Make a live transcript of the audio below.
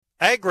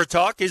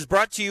AgriTalk is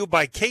brought to you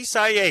by Case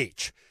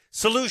IH.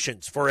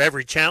 Solutions for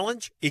every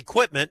challenge,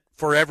 equipment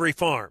for every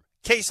farm.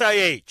 Case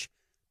IH,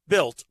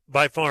 built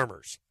by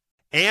farmers.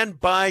 And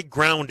by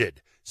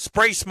Grounded.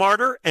 Spray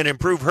smarter and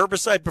improve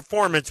herbicide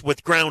performance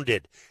with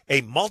Grounded,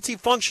 a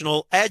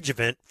multifunctional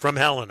adjuvant from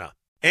Helena.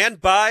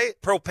 And by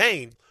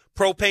Propane.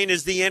 Propane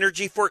is the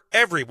energy for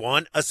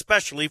everyone,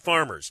 especially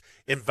farmers.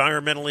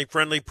 Environmentally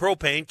friendly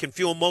propane can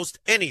fuel most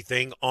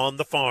anything on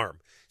the farm.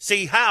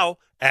 See how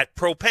at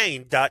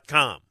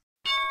propane.com.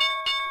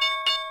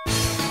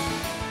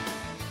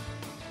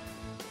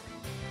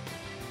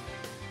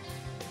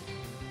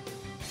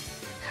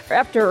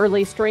 After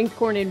early strength,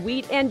 corn and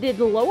wheat ended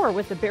lower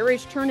with a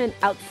bearish turn in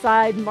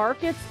outside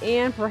markets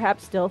and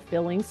perhaps still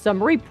feeling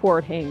some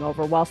report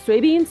hangover, while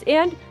soybeans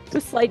end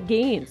with slight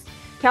gains.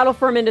 Cattle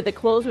firm into the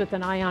close with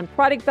an eye on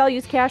product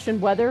values, cash,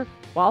 and weather,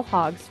 while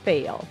hogs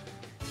fail.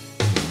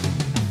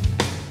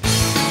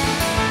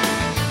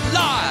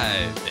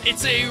 Live!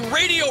 It's a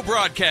radio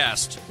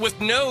broadcast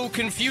with no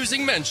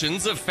confusing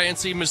mentions of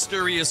fancy,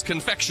 mysterious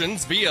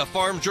confections via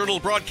Farm Journal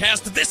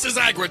broadcast. This is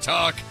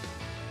AgriTalk.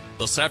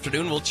 This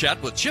afternoon, we'll chat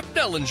with Chip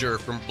Nellinger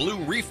from Blue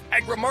Reef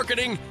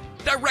Agri-Marketing.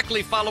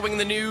 Directly following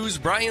the news,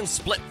 Brian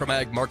Splitt from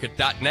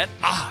agmarket.net.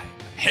 I'm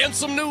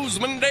handsome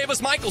newsman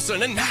Davis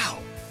Michelson. And now,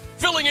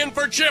 filling in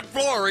for Chip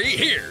Flory,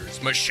 here's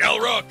Michelle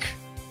Rook.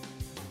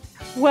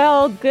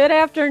 Well, good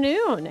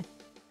afternoon.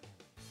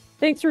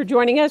 Thanks for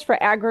joining us for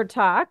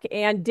AgriTalk.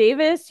 And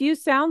Davis, you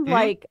sound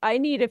like I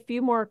need a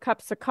few more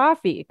cups of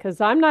coffee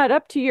because I'm not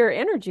up to your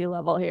energy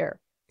level here.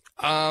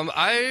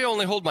 I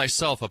only hold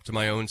myself up to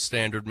my own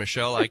standard,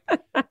 Michelle. I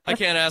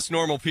can't ask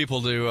normal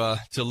people to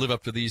live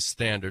up to these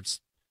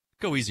standards.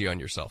 Go easy on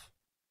yourself.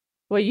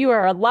 Well, you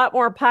are a lot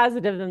more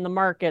positive than the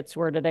markets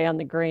were today on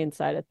the grain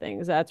side of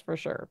things. That's for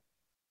sure.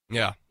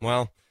 Yeah.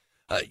 Well,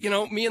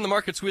 me and the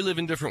markets, we live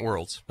in different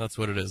worlds. That's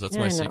what it is. That's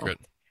my secret.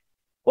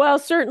 Well,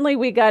 certainly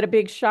we got a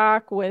big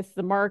shock with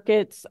the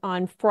markets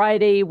on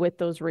Friday with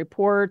those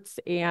reports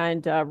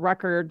and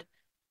record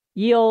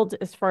yield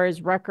as far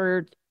as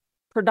record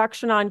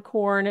production on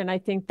corn, and I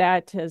think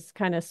that has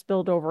kind of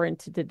spilled over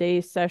into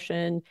today's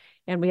session,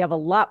 and we have a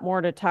lot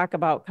more to talk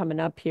about coming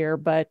up here,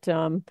 but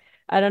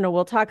I don't know,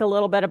 we'll talk a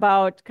little bit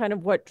about kind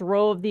of what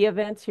drove the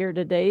events here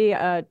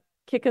today.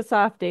 Kick us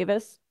off,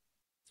 Davis.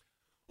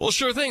 Well,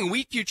 sure thing.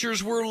 Wheat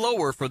futures were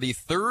lower for the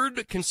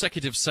third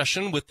consecutive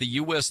session with the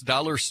U.S.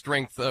 dollar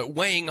strength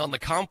weighing on the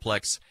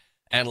complex.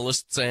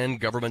 Analysts and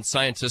government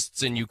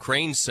scientists in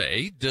Ukraine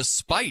say,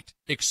 despite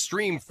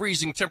extreme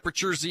freezing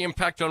temperatures, the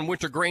impact on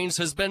winter grains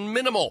has been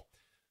minimal.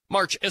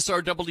 March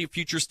SRW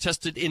futures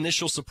tested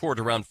initial support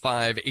around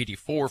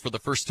 584 for the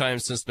first time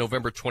since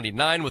November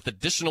 29, with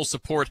additional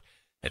support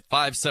at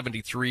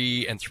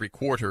 573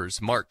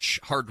 3/4. March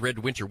hard red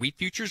winter wheat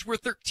futures were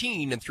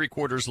 13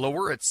 3/4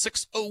 lower at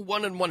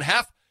 601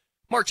 1/2.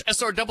 March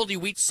SRW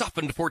wheat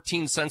softened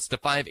 14 cents to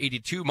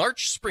 582.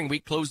 March spring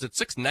wheat closed at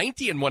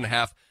 690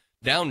 1/2.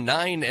 Down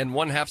 9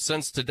 1/2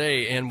 cents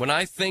today. And when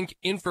I think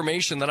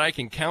information that I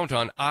can count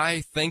on,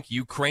 I think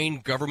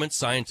Ukraine government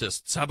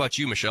scientists. How about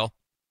you, Michelle?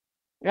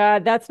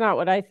 That's not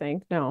what I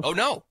think. No. Oh,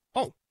 no.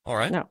 Oh, all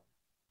right. No.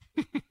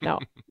 No,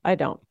 I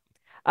don't.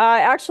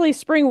 Actually,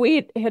 spring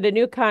wheat hit a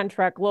new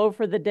contract low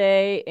for the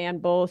day,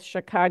 and both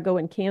Chicago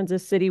and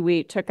Kansas City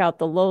wheat took out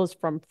the lows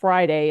from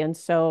Friday. And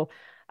so,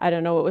 I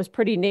don't know, it was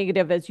pretty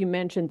negative. As you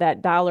mentioned,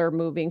 that dollar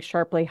moving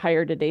sharply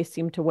higher today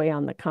seemed to weigh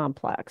on the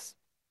complex.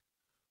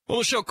 Well,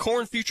 Michelle,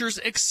 corn futures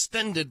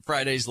extended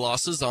Friday's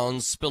losses on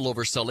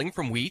spillover selling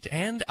from wheat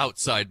and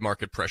outside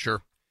market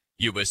pressure.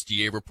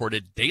 USDA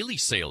reported daily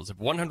sales of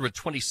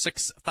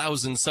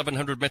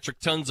 126,700 metric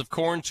tons of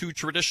corn to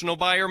traditional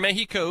buyer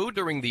Mexico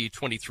during the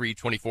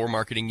 23-24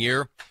 marketing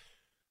year.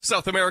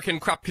 South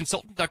American crop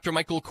consultant Dr.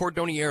 Michael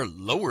Cordonnier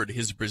lowered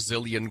his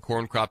Brazilian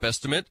corn crop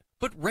estimate,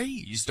 but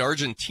raised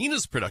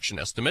Argentina's production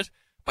estimate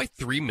by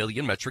 3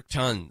 million metric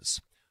tons.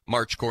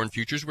 March corn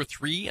futures were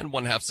 3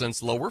 1/2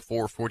 cents lower,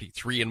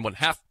 443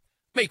 1/2.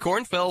 May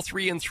corn fell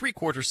 3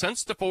 3/4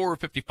 cents to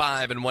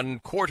 455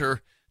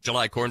 1/4.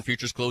 July corn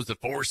futures closed at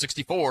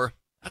 464.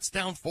 That's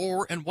down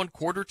 4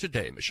 1/4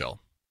 today,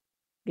 Michelle.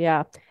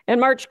 Yeah.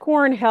 And March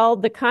corn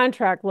held the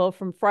contract low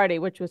from Friday,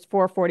 which was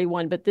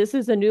 441. But this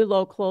is a new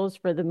low close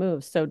for the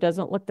move, so it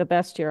doesn't look the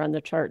best here on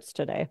the charts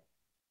today.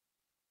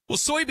 Well,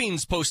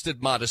 soybeans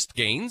posted modest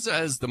gains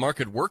as the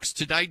market works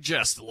to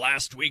digest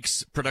last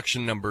week's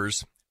production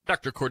numbers.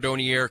 Dr.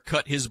 Cordonnier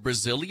cut his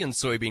Brazilian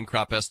soybean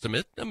crop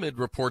estimate amid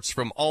reports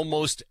from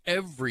almost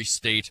every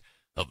state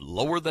of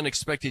lower than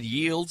expected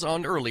yields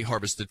on early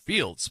harvested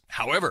fields.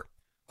 However,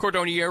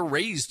 Cordonnier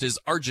raised his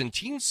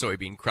Argentine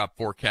soybean crop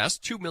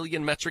forecast 2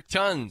 million metric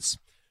tons.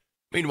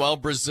 Meanwhile,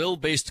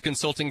 Brazil-based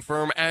consulting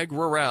firm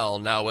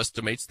AgRural now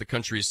estimates the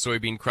country's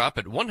soybean crop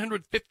at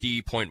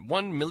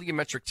 150.1 million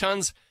metric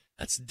tons.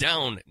 That's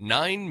down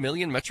 9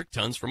 million metric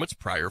tons from its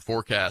prior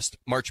forecast.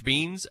 March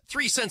beans,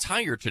 3 cents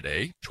higher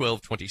today,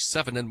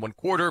 12.27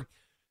 1/4.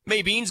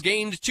 May beans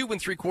gained 2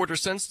 3/4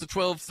 cents to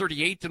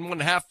 12.38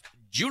 1/2.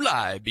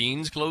 July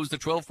beans closed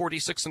at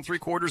 12.46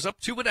 3/4, up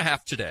 2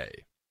 1/2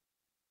 today.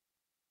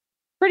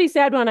 Pretty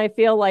sad one. I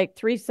feel like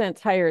 3 cents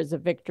higher is a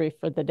victory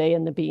for the day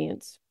in the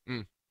beans.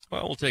 Well,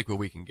 we'll take what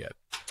we can get.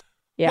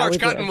 Yeah, March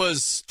cotton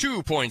was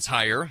 2 points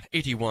higher,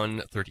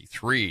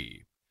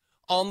 81.33.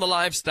 On the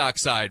livestock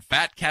side,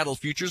 fat cattle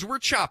futures were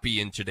choppy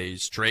in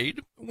today's trade.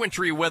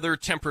 Wintry weather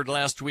tempered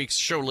last week's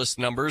show list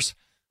numbers.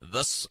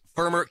 Thus,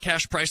 firmer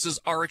cash prices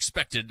are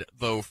expected,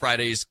 though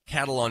Friday's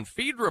cattle on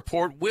feed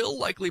report will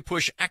likely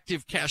push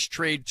active cash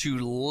trade to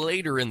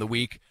later in the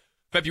week.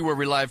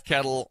 February live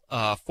cattle,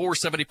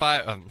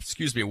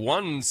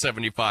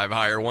 175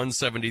 higher,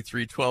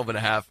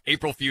 173.12.5.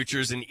 April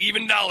futures an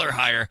even dollar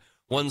higher,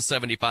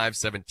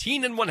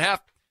 175.17 1/2.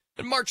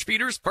 And March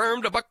feeders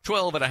firmed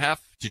 $1.12.5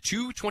 to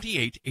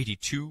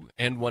 228.82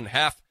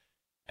 1/2.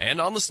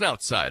 And on the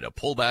snout side, a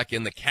pullback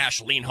in the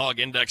cash lean hog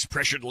index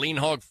pressured lean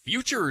hog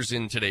futures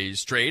in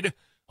today's trade,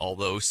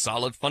 although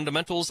solid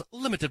fundamentals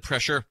limited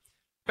pressure.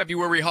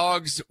 February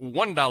hogs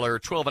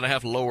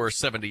 $1.12.5 lower,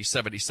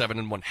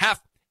 70.77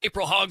 1/2.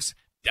 April hogs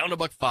down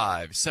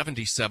 $1.05,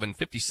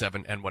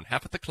 77.57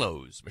 1/2 at the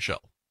close.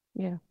 Michelle.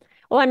 Yeah.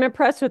 Well, I'm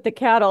impressed with the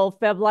cattle.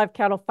 Feb live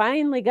cattle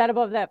finally got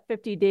above that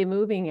 50-day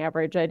moving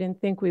average. I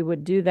didn't think we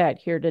would do that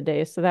here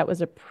today. So that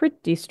was a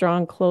pretty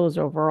strong close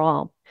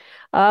overall.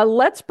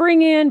 Let's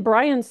bring in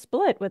Brian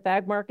Splitt with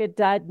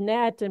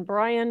agmarket.net. And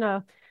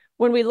Brian,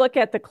 when we look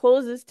at the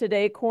closes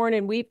today, corn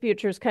and wheat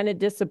futures kind of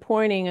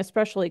disappointing,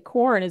 especially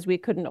corn, as we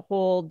couldn't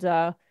hold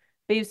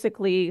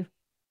basically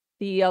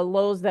the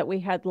lows that we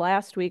had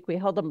last week. We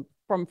held them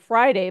from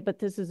Friday, but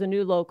this is a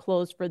new low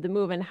close for the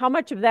move. And how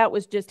much of that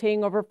was just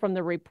hangover from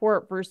the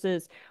report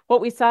versus what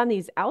we saw in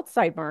these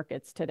outside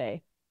markets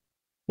today?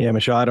 Yeah,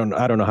 Michelle, I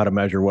don't know how to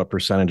measure what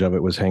percentage of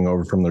it was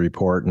hangover from the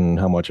report and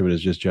how much of it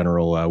is just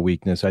general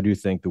weakness. I do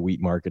think the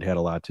wheat market had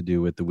a lot to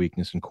do with the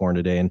weakness in corn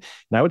today. And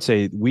I would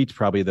say wheat's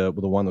probably the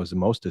one that was the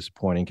most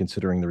disappointing,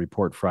 considering the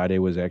report Friday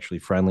was actually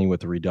friendly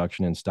with the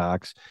reduction in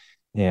stocks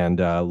and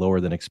lower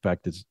than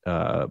expected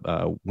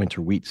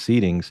winter wheat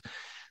seedings.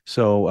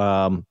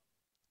 So,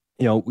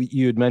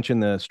 you had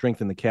mentioned the strength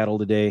in the cattle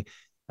today.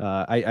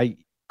 I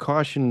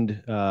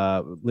cautioned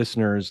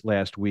listeners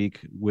last week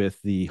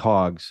with the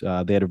hogs.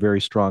 They had a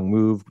very strong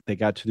move. They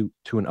got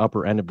to an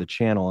upper end of the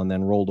channel and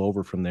then rolled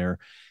over from there.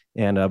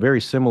 And very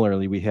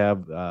similarly, we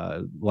have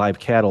live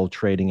cattle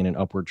trading in an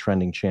upward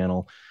trending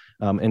channel.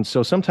 And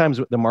so sometimes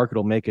the market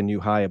will make a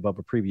new high above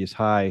a previous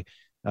high.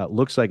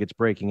 Looks like it's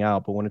breaking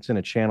out, but when it's in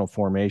a channel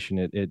formation,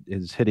 it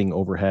is hitting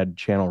overhead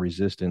channel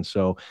resistance.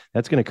 So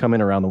that's going to come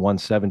in around the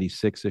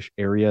 176-ish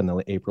area in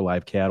the April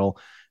live cattle.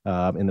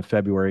 In the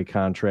February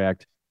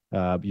contract,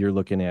 you're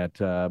looking at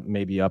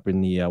maybe up in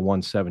the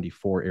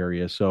 174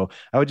 area. So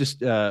I would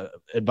just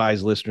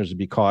advise listeners to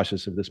be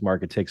cautious if this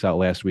market takes out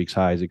last week's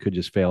highs. It could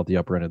just fail at the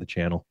upper end of the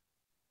channel.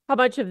 How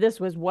much of this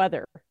was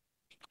weather?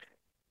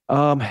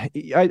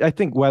 I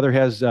think weather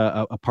has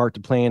a part to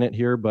play in it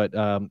here, but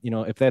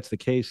if that's the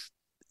case,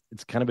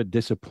 it's kind of a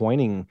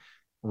disappointing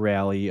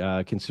rally,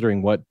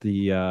 considering what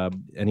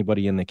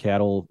anybody in the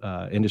cattle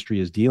industry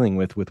is dealing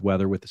with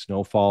weather, with the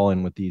snowfall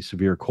and with the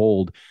severe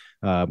cold.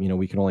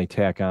 We can only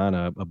tack on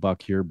a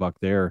buck here, buck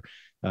there.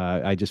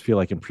 I just feel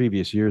like in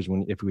previous years,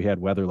 if we had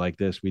weather like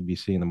this, we'd be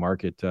seeing the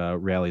market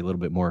rally a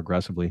little bit more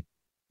aggressively.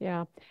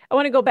 Yeah. I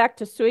want to go back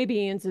to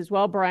soybeans as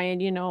well,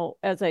 Brian.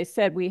 As I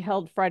said, we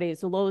held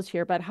Friday's lows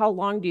here, but how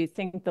long do you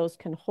think those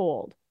can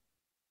hold?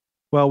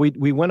 Well,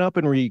 we went up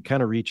and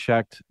kind of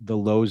rechecked the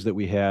lows that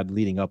we had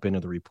leading up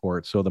into the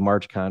report. So the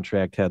March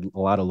contract had a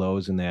lot of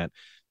lows in that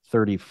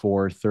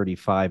 34,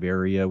 35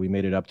 area. We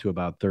made it up to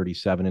about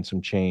 37 and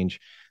some change.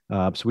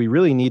 So we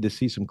really need to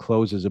see some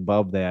closes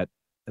above that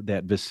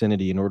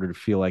vicinity in order to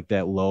feel like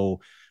that low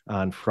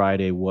on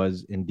Friday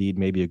was indeed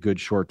maybe a good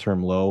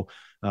short-term low.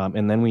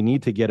 And then we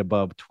need to get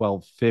above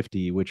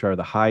 1250, which are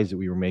the highs that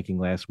we were making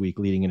last week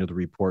leading into the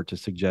report, to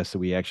suggest that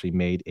we actually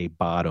made a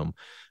bottom.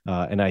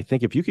 And I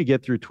think if you could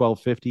get through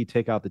 1250,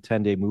 take out the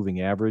 10-day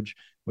moving average,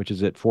 which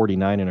is at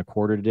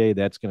 49.25 today,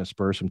 that's going to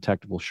spur some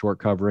technical short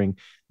covering.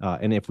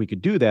 And if we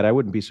could do that, I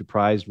wouldn't be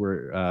surprised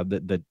where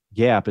the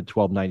gap at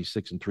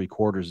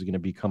 1296.75 is going to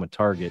become a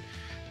target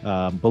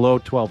below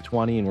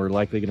 1220, and we're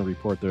likely going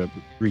to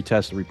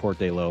retest the report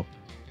day low.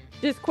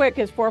 Just quick,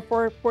 is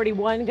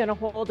 4441 going to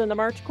hold in the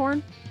March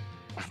corn?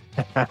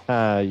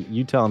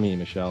 You tell me,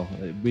 Michelle.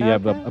 We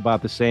have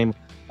about the same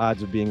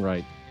odds of being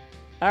right.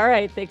 All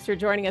right. Thanks for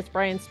joining us,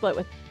 Brian Splitt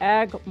with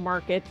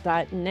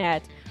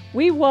agmarket.net.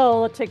 We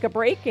will take a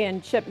break,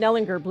 and Chip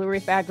Nellinger, Blue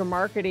Reef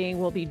Agri-Marketing,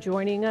 will be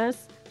joining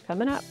us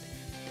coming up.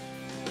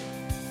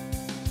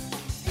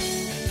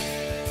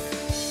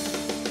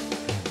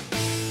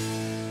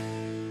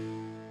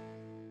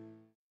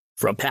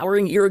 From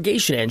powering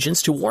irrigation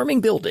engines to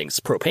warming buildings,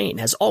 propane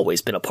has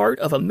always been a part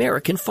of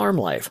American farm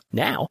life.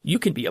 Now, you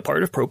can be a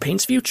part of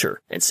propane's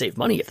future and save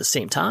money at the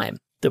same time.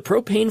 The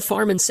Propane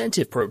Farm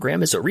Incentive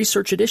Program is a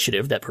research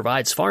initiative that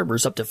provides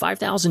farmers up to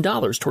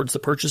 $5,000 towards the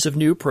purchase of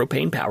new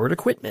propane-powered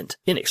equipment.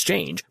 In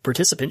exchange,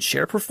 participants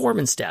share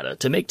performance data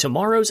to make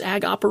tomorrow's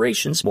ag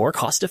operations more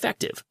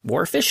cost-effective,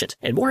 more efficient,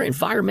 and more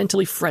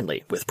environmentally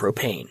friendly with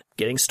propane.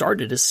 Getting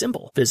started is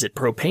simple. Visit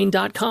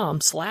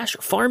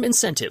propane.com/farm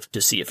incentive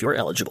to see if you're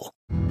eligible.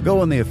 Go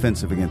on the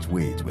offensive against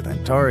weeds with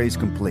Antares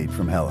Complete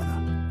from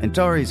Helena.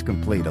 Antares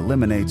Complete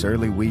eliminates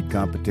early weed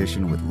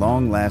competition with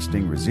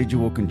long-lasting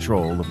residual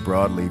control of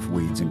broadleaf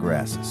weeds and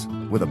grasses.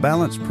 With a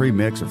balanced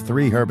premix of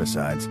 3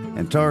 herbicides,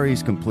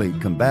 Antares Complete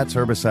combats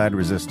herbicide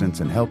resistance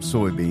and helps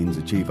soybeans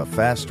achieve a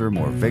faster,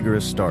 more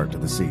vigorous start to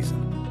the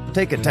season.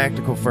 Take a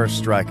tactical first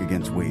strike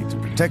against weeds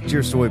and protect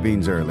your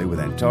soybeans early with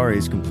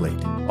Antares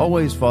Complete.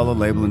 Always follow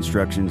label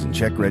instructions and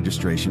check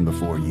registration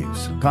before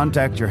use.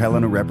 Contact your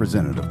Helena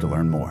representative to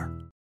learn more.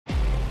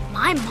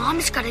 My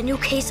mom's got a new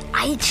Case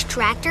IH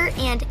tractor,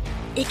 and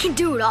it can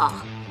do it all.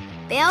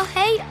 Bale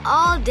hay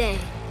all day.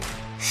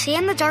 See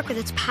in the dark with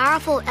its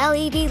powerful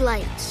LED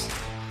lights.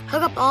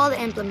 Hook up all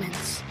the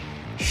implements.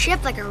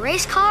 Shift like a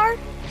race car.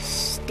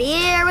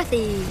 Steer with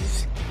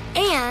ease.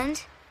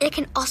 And it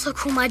can also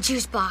cool my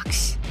juice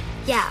box.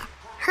 Yeah,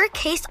 her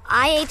Case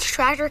IH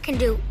tractor can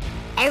do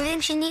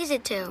everything she needs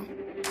it to.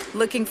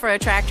 Looking for a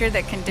tractor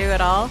that can do it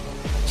all?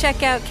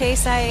 Check out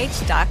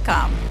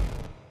caseih.com.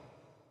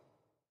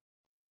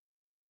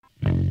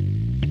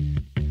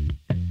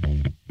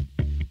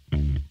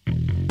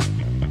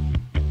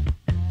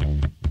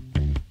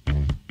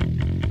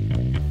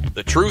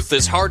 The truth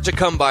is hard to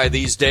come by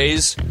these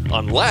days,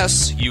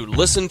 unless you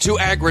listen to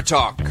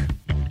AgriTalk.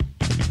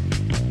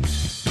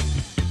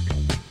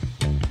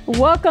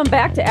 Welcome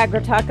back to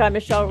AgriTalk. I'm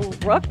Michelle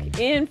Rook,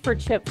 in for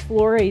Chip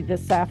Flory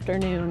this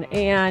afternoon.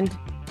 And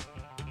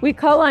we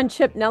call on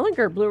Chip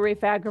Nellinger, Blue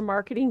Reef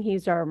Agri-Marketing.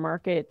 He's our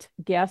market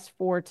guest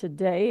for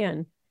today.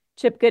 And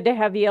Chip, good to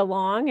have you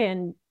along.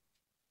 And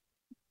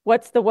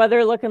what's the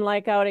weather looking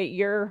like out at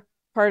your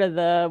part of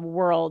the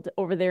world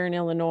over there in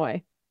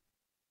Illinois?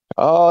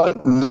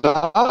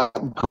 Not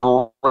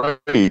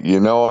great.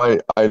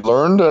 I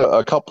learned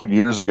a couple of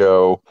years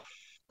ago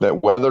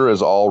that weather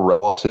is all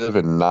relative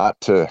and not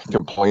to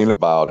complain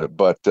about it,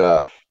 but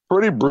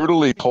pretty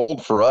brutally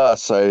cold for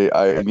us.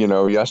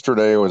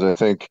 Yesterday was, I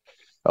think,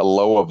 a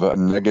low of a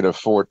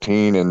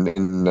 -14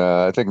 and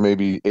I think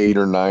maybe 8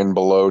 or 9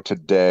 below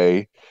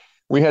today.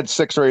 We had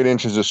 6 or 8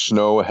 inches of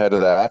snow ahead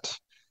of that.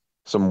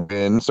 Some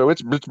wind, so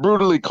it's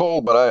brutally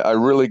cold, but I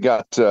really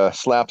got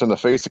slapped in the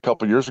face a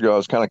couple of years ago. I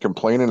was kind of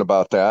complaining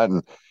about that,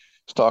 and I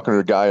was talking to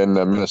a guy in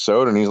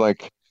Minnesota, and he's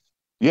like,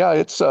 yeah,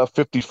 it's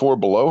 54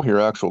 below here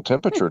actual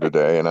temperature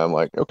today. And I'm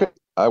like, okay,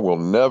 I will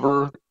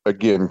never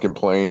again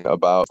complain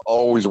about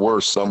always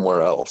worse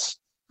somewhere else.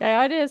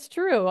 Yeah, it is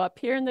true. Up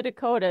here in the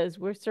Dakotas,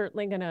 we're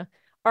certainly going to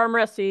arm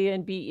wrestle you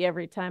and beat you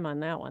every time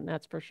on that one,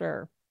 that's for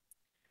sure.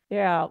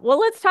 Yeah, well,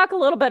 let's talk a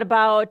little bit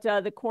about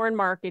the corn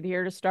market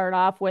here to start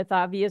off with.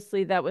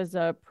 Obviously, that was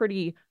a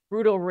pretty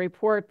brutal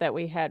report that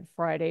we had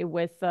Friday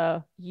with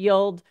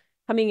yield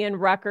coming in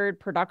record,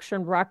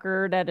 production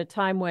record at a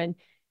time when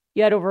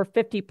you had over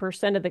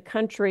 50% of the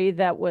country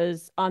that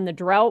was on the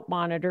drought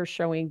monitor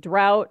showing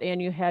drought,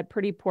 and you had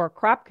pretty poor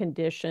crop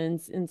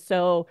conditions. And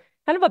so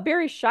kind of a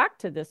very shock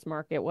to this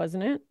market,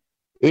 wasn't it?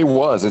 It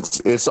was.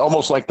 It's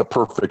almost like the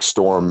perfect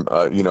storm.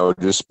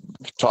 Just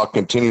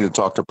continue to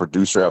talk to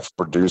producer after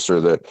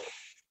producer that,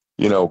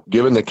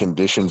 given the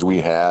conditions we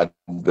had,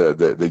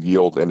 the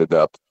yield ended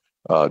up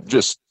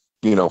just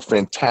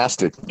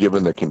fantastic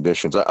given the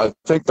conditions. I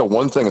think the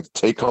one thing to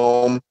take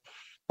home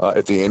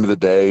at the end of the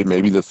day,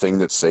 maybe the thing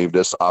that saved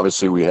us,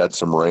 obviously we had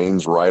some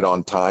rains right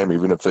on time,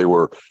 even if they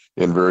were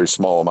in very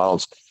small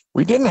amounts.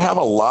 We didn't have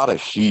a lot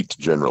of heat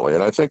generally,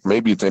 and I think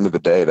maybe at the end of the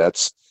day,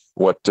 that's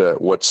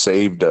what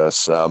saved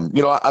us.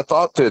 I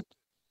thought that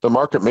the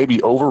market maybe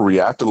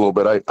overreacted a little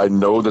bit. I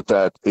know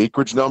that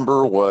acreage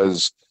number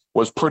was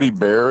pretty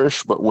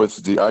bearish, but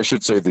with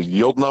the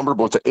yield number,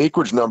 but with the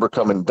acreage number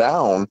coming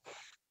down,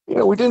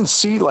 we didn't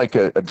see like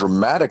a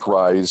dramatic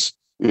rise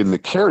in the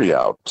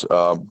carryout.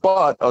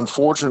 But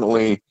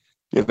unfortunately,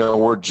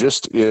 we're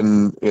just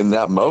in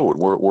that mode.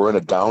 We're in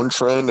a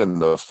downtrend,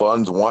 and the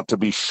funds want to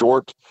be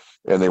short,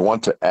 and they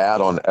want to add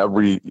on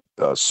every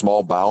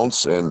small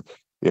bounce. And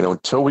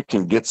until we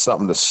can get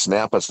something to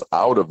snap us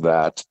out of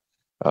that,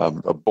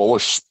 a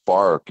bullish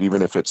spark,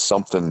 even if it's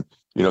something,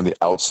 in the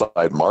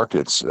outside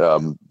markets,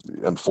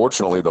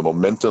 unfortunately, the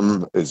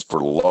momentum is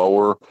for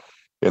lower,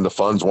 and the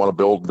funds want to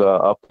build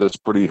up this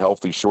pretty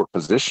healthy short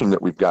position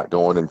that we've got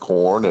going in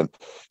corn. And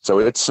so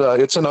it's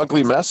an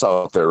ugly mess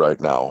out there right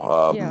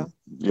now.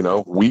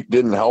 Wheat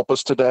didn't help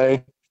us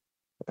today,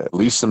 at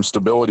least some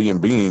stability in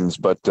beans.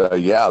 But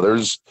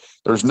there's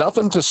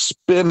nothing to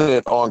spin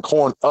it on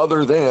corn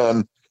other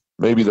than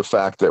maybe the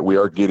fact that we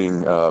are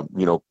getting,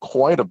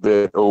 quite a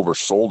bit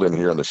oversold in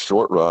here in the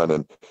short run,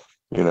 and,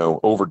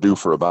 overdue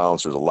for a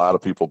bounce. There's a lot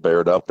of people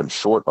bared up and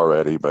short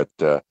already, but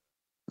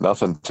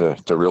nothing to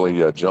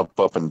really jump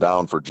up and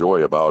down for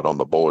joy about on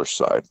the bullish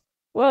side.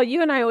 Well,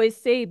 you and I always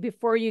say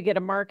before you get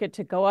a market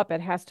to go up, it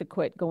has to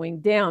quit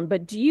going down.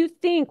 But do you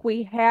think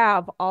we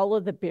have all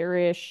of the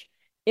bearish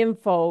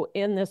info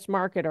in this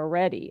market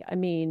already? I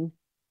mean,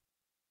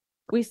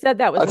 we said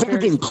that was I think we're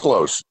getting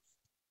close.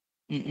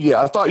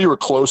 Yeah, I thought you were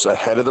close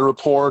ahead of the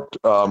report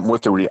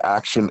with the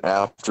reaction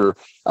after.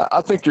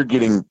 I think you're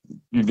getting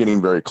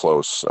very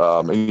close.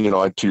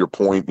 And, to your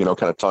point,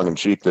 kind of tongue in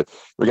cheek, that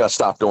we got to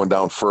stop going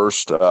down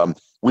first.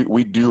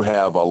 We do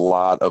have a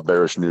lot of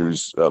bearish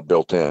news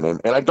built in,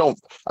 and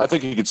I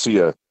think you could see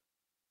a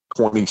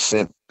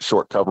 20-cent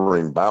short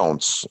covering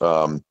bounce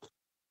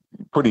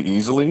pretty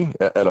easily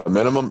at a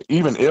minimum,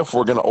 even if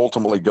we're going to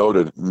ultimately go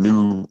to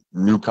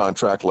new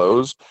contract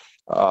lows.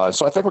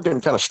 So I think we're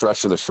getting kind of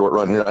stretched in the short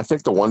run here. I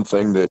think the one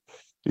thing that,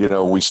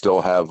 we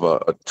still have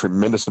a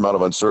tremendous amount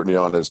of uncertainty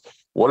on is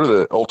what are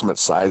the ultimate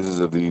sizes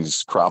of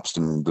these crops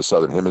in the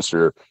Southern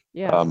Hemisphere?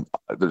 Yeah.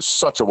 There's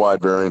such a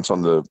wide variance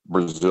on the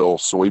Brazil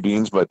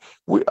soybeans, but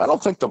I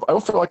don't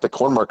feel like the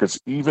corn market's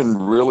even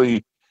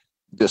really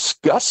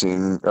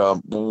discussing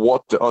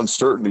what the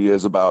uncertainty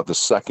is about the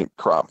second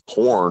crop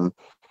corn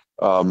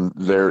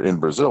there in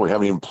Brazil. We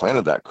haven't even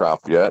planted that crop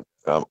yet.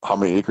 How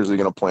many acres are they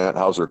going to plant?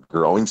 How's their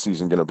growing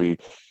season going to be?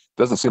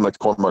 Doesn't seem like the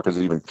corn market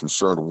is even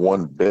concerned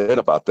one bit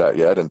about that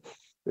yet. And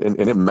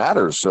it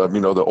matters.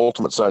 The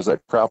ultimate size of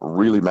that crop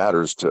really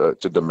matters to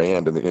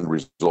demand and the end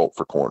result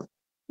for corn.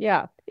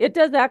 Yeah, it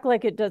does act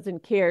like it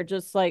doesn't care,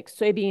 just like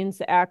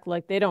soybeans act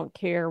like they don't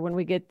care when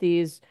we get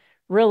these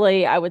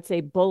really, I would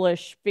say,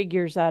 bullish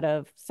figures out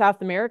of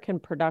South American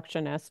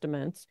production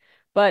estimates.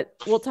 But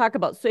we'll talk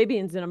about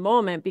soybeans in a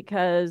moment,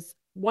 because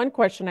one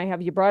question I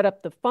have, you brought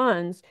up the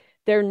funds.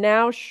 They're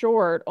now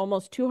short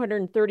almost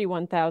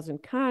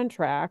 231,000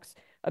 contracts,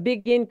 a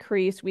big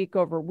increase week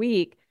over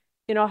week.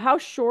 How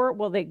short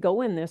will they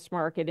go in this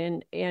market?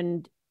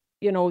 And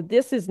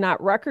this is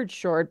not record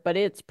short, but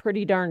it's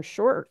pretty darn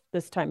short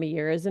this time of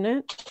year, isn't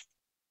it?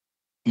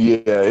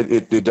 Yeah,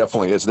 it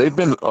definitely is. They've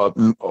been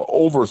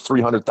over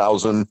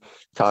 300,000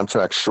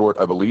 contracts short,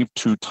 I believe,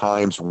 2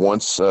 times.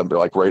 Once,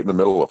 like right in the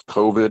middle of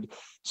COVID.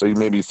 So you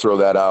maybe throw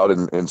that out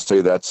and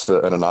say that's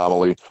an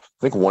anomaly. I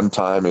think one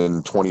time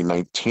in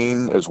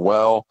 2019 as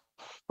well,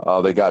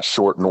 they got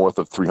short north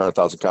of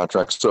 300,000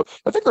 contracts. So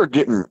I think they're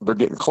getting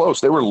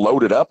close. They were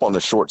loaded up on the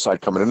short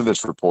side coming into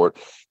this report.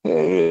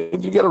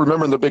 And you got to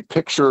remember, in the big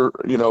picture,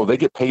 they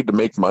get paid to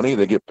make money.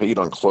 They get paid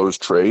on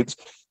closed trades.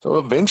 So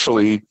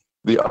eventually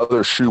the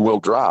other shoe will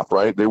drop,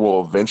 right? They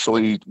will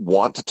eventually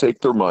want to take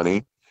their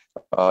money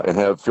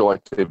and feel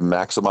like they've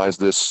maximized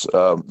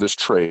this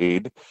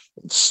trade.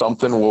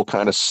 Something will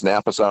kind of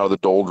snap us out of the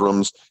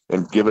doldrums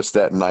and give us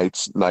that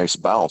nice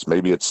bounce.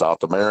 Maybe it's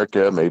South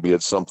America, maybe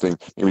it's something,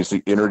 maybe it's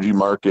the energy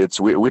markets.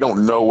 We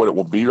don't know what it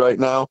will be right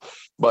now,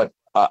 but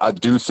I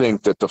do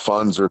think that the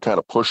funds are kind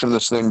of pushing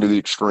this thing to the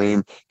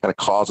extreme, kind of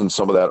causing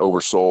some of that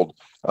oversold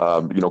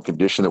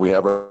condition that we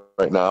have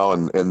right now,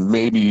 and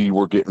maybe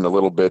we're getting a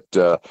little bit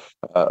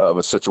of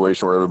a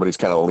situation where everybody's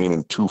kind of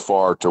leaning too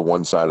far to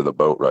one side of the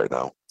boat right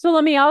now. So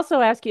let me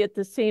also ask you at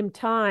the same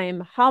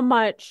time, how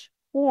much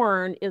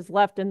corn is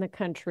left in the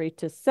country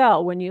to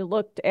sell? When you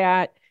looked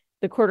at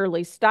the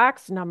quarterly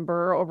stocks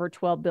number, over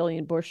 12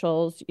 billion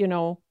bushels,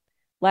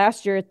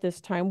 last year at this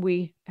time,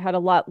 we had a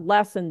lot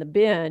less in the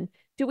bin.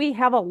 Do we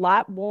have a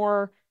lot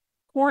more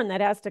corn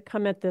that has to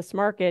come at this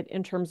market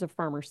in terms of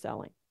farmer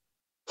selling?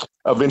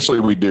 Eventually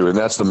we do, and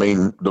that's the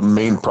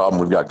main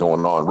problem we've got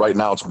going on right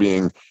now. It's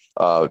being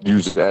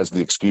used as the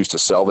excuse to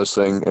sell this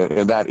thing,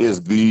 and that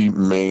is the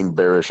main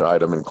bearish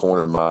item in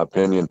corn, in my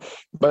opinion.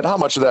 But how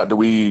much of that do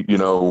we,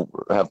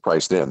 have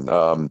priced in?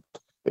 And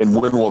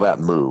when will that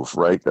move?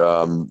 Right?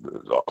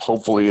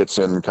 Hopefully, it's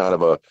in kind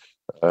of a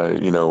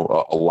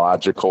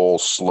logical,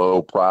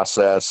 slow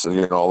process,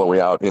 all the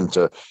way out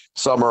into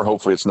summer.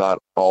 Hopefully it's not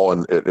all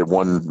at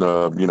one,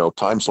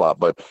 time slot,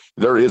 but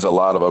there is a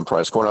lot of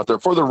unpriced corn out there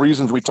for the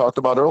reasons we talked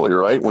about earlier,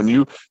 right? When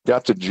you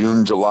got to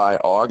June, July,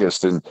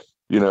 August, and,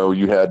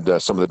 you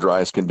had some of the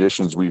driest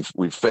conditions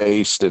we've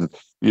faced, and,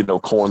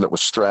 corn that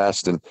was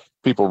stressed, and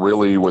people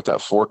really, with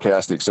that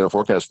forecast, the extended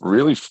forecast,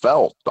 really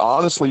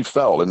honestly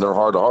felt in their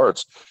heart of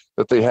hearts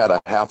that they had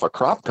a half a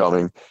crop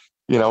coming,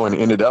 and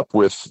ended up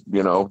with,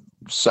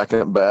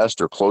 second best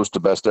or close to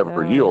best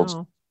ever yields.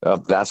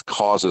 That's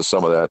causes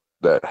some of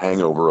that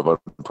hangover of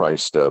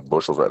unpriced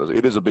bushels. Right,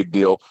 it is a big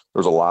deal.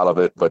 There's a lot of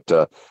it, but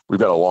we've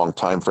got a long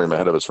time frame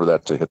ahead of us for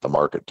that to hit the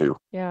market too.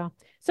 Yeah.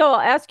 So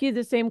I'll ask you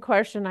the same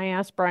question I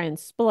asked Brian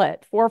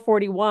Split.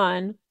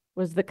 441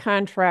 was the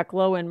contract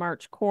low in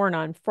March corn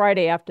on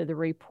Friday after the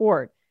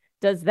report.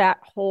 Does that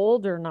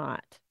hold or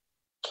not?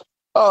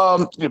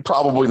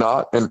 Probably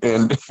not. And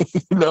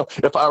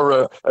if I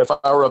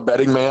were a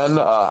betting man,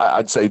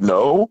 I'd say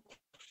no.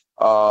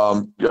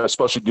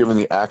 Especially given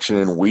the action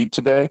in wheat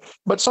today.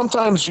 But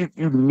sometimes you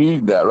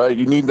need that, right?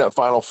 You need that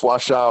final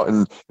flush out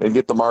and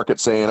get the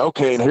market saying,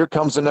 okay, and here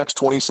comes the next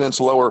 20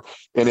 cents lower,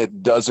 and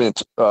it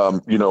doesn't,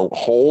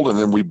 hold, and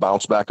then we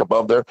bounce back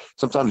above there.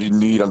 Sometimes you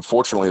need,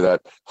 unfortunately,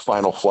 that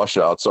final flush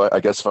out. So I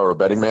guess if I were a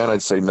betting man,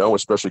 I'd say no,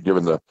 especially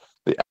given the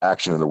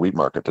action in the wheat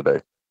market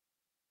today.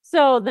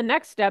 So the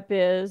next step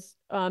is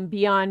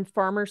beyond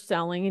farmer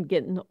selling and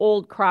getting the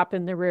old crop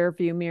in the rear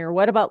view mirror.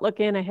 What about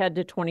looking ahead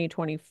to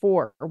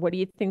 2024? What do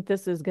you think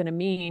this is going to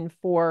mean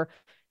for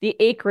the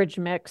acreage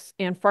mix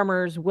and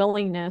farmers'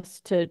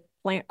 willingness to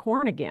plant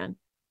corn again?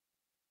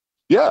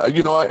 Yeah,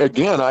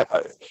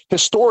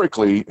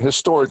 historically,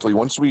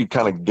 once we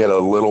kind of get a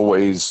little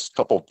ways,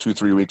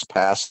 2-3 weeks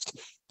past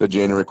the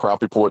January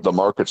crop report, the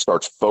market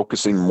starts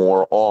focusing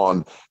more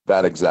on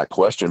that exact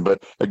question.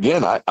 But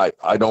again,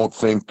 I don't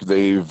think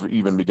they've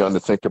even begun to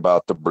think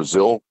about the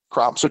Brazil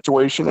crop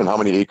situation and how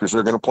many acres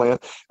they're going to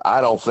plant. I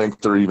don't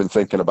think they're even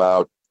thinking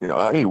about,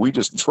 hey, we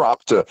just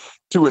dropped to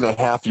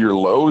 2.5-year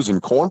lows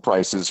in corn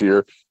prices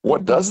here.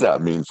 What does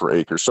that mean for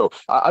acres? So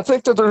I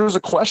think that there's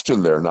a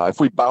question there. Now, if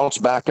we bounce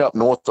back up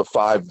north of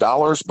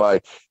 $5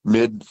 by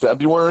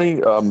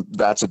mid-February,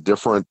 that's a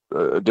different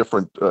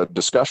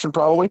discussion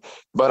probably.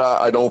 But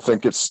I don't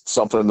think it's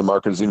something the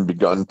market has even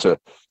begun to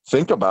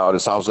think about,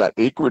 is how's that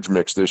acreage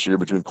mix this year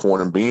between corn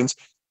and beans.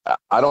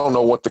 I don't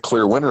know what the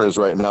clear winner is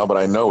right now, but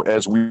I know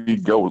as we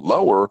go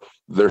lower,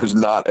 there's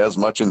not as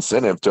much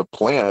incentive to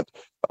plant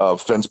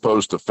fence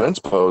post to fence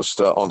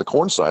post on the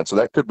corn side. So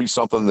that could be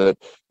something that,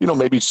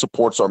 maybe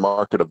supports our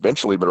market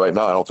eventually. But right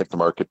now, I don't think the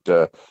market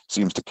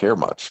seems to care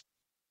much.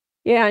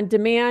 Yeah, and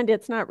demand,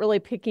 it's not really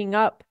picking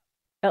up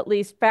at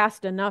least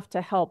fast enough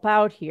to help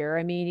out here.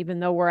 I mean, even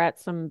though we're at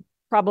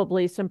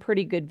probably some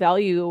pretty good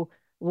value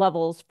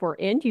levels for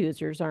end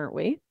users, aren't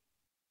we?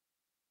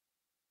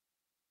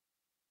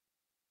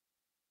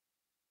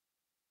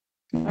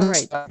 All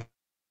right.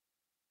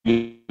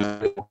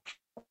 Little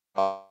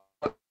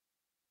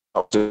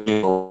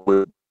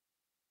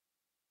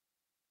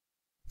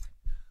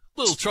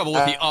trouble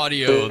with the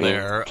audio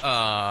there.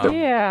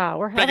 Yeah,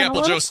 we're having Big Apple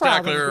a little Joe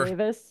problem, Stackler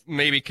Davis.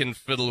 maybe can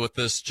fiddle with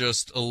this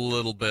just a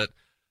little bit.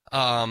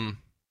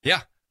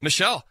 Yeah,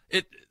 Michelle,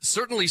 it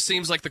certainly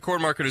seems like the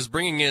corn market is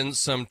bringing in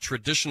some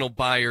traditional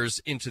buyers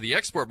into the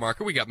export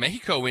market. We got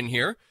Mexico in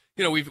here.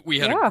 We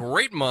had a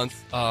great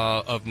month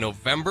of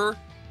November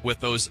with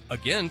those,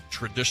 again,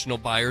 traditional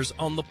buyers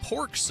on the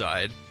pork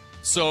side.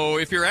 So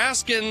if you're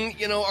asking,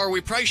 are we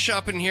price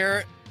shopping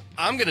here?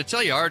 I'm going to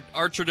tell you,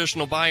 our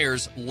traditional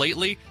buyers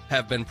lately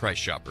have been price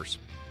shoppers.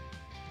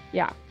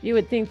 Yeah, you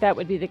would think that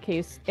would be the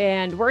case.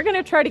 And we're going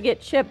to try to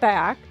get Chip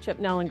back, Chip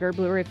Nellinger,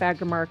 Blue Reef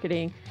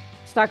Agri-Marketing,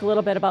 to talk a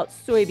little bit about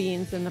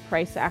soybeans and the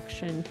price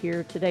action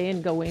here today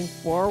and going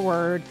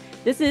forward.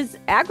 This is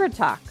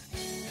AgriTalk.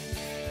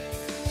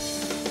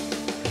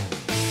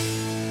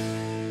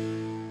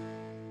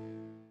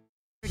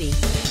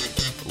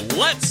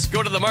 Let's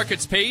go to the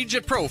markets page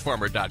at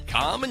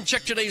profarmer.com and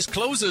check today's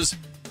closes,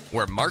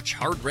 where March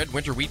hard red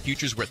winter wheat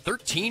futures were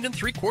 13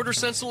 3/4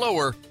 cents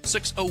lower,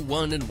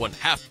 601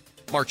 1/2.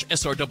 March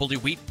SRW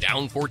wheat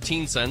down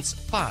 14 cents,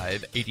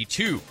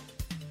 582.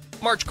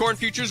 March corn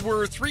futures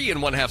were 3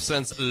 1/2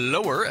 cents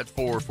lower at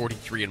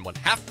 443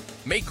 1/2.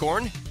 May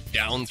corn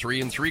down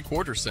 3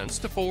 3/4 cents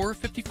to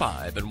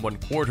 455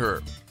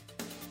 1/4.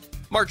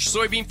 March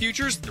soybean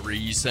futures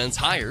 3 cents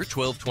higher,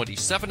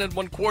 1227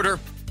 1/4.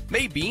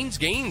 May beans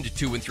gained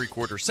 2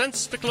 3/4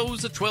 cents to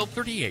close at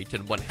 1238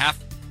 1/2.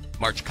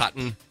 March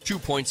cotton 2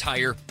 points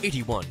higher,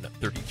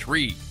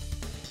 81.33.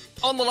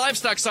 On the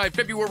livestock side,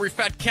 February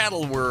fat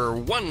cattle were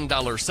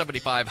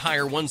 $1.75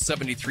 higher,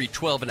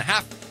 173.12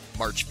 1/2.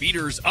 March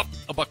feeders up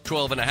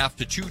 $1.12 1/2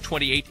 to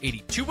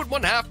 228.82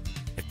 1/2.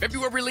 And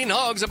February lean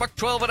hogs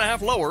 $1.12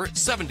 1/2 lower,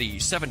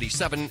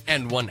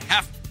 70.77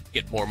 1/2.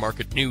 Get more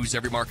market news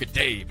every market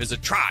day.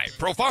 Visit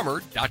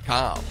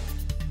tryprofarmer.com.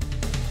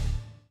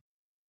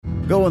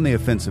 Go on the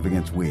offensive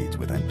against weeds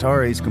with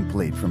Antares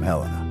Complete from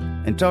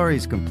Helena.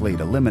 Antares Complete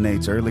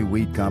eliminates early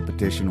weed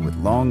competition with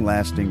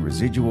long-lasting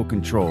residual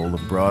control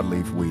of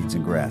broadleaf weeds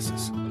and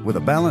grasses. With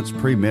a balanced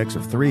pre-mix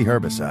of 3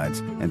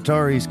 herbicides,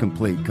 Antares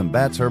Complete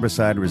combats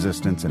herbicide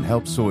resistance and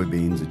helps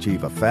soybeans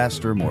achieve a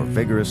faster, more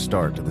vigorous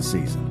start to the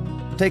season.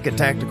 Take a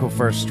tactical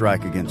first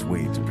strike against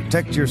weeds and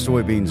protect your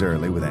soybeans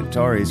early with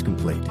Antares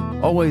Complete.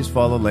 Always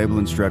follow label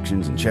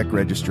instructions and check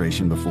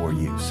registration before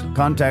use.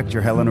 Contact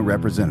your Helena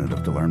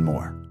representative to learn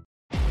more.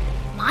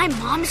 My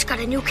mom's got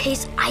a new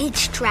Case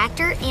IH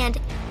tractor, and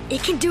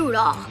it can do it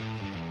all.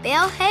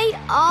 Bale hay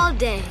all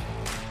day.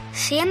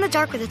 See in the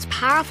dark with its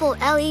powerful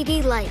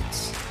LED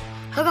lights.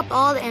 Hook up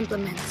all the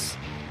implements.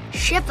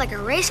 Shift like a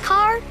race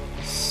car.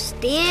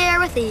 Steer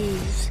with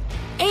ease.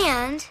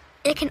 And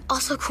it can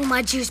also cool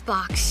my juice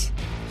box.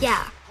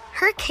 Yeah,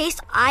 her Case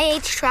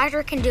IH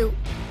tractor can do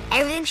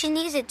everything she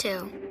needs it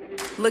to.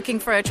 Looking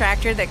for a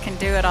tractor that can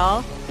do it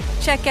all?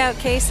 Check out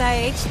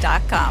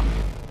caseih.com.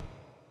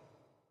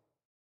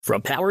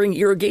 From powering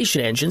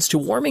irrigation engines to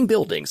warming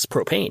buildings,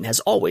 propane has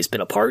always been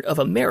a part of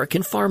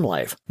American farm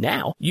life.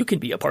 Now, you can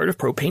be a part of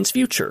propane's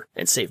future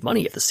and save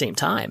money at the same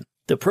time.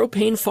 The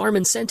Propane Farm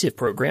Incentive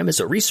Program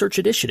is a research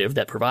initiative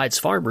that provides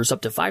farmers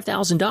up to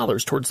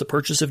 $5,000 towards the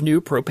purchase of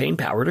new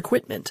propane-powered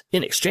equipment.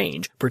 In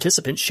exchange,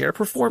 participants share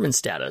performance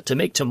data to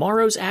make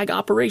tomorrow's ag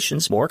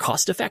operations more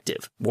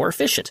cost-effective, more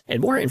efficient,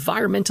 and more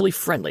environmentally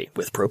friendly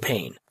with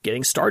propane.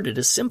 Getting started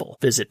is simple.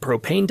 Visit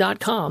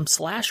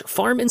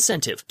propane.com/farm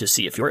incentive to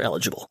see if you're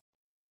eligible.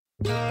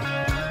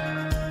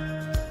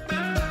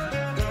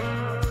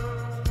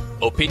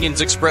 Opinions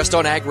expressed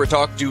on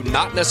AgriTalk do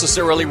not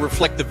necessarily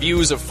reflect the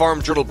views of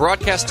Farm Journal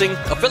Broadcasting,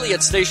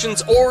 affiliate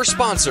stations, or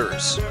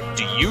sponsors.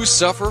 Do you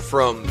suffer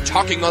from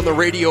talking on the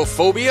radio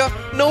phobia?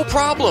 No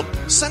problem.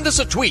 Send us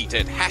a tweet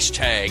at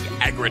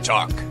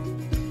 #AgriTalk.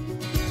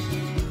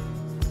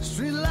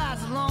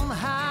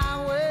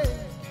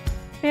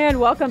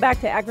 And welcome back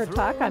to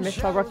AgriTalk. I'm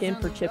Michelle Rook in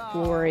for Chip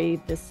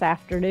Flory this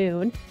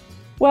afternoon.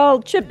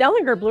 Well, Chip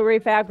Nellinger, Blue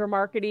Reef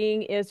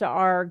Agri-Marketing, is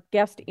our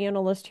guest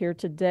analyst here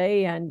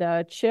today. And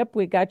Chip,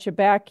 we got you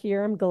back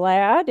here. I'm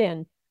glad.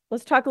 And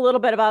let's talk a little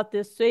bit about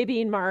this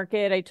soybean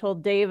market. I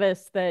told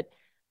Davis that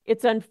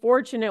it's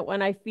unfortunate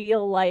when I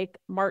feel like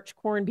March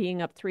corn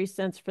being up 3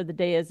 cents for the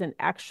day is an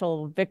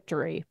actual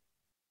victory.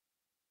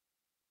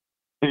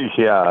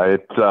 Yeah,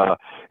 it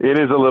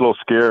is a little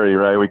scary,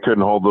 right? We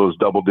couldn't hold those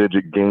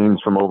double-digit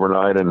gains from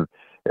overnight and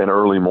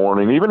early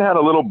morning. Even had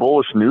a little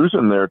bullish news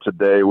in there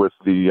today with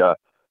the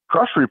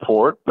crush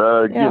report,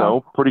 you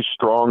know, pretty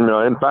strong.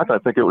 In fact, I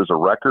think it was a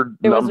record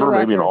number,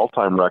 maybe an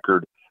all-time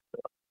record.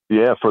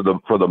 Yeah, for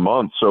the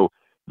month. So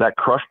that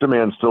crush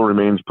demand still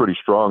remains pretty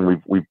strong.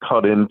 We've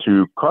cut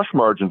into crush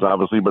margins,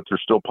 obviously, but they're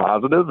still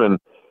positive, and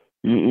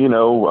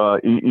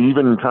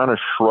even kind of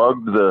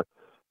shrugged the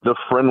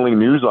friendly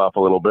news off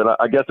a little bit.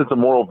 I guess it's a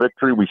moral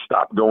victory. We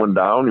stopped going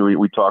down.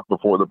 We talked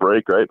before the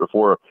break, right?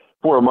 Before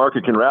a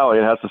market can rally,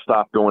 it has to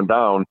stop going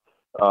down.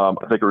 I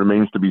think it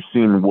remains to be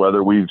seen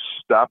whether we've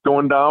stopped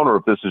going down or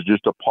if this is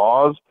just a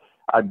pause.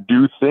 I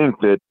do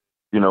think that,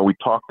 we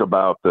talked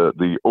about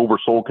the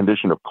oversold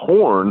condition of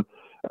corn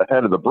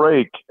ahead of the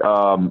break.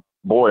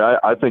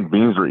 I think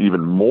beans are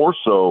even more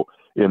so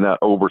in that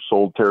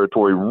oversold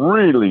territory,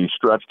 really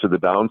stretched to the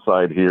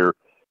downside here.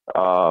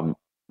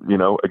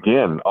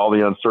 Again, all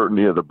the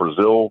uncertainty of the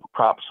Brazil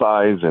crop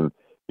size and,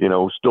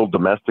 still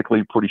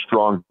domestically pretty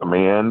strong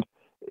demand.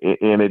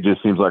 And it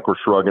just seems like we're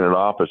shrugging it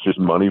off. It's just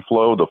money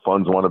flow. The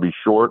funds want to be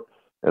short,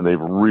 and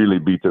they've really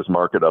beat this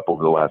market up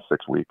over the last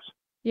 6 weeks.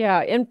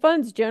 Yeah, and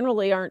funds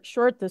generally aren't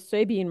short the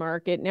soybean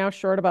market, now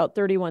short about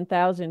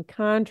 31,000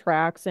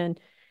 contracts. And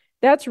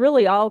that's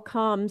really all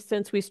come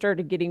since we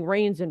started getting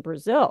rains in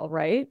Brazil,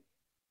 right?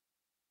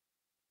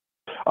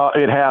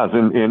 It has.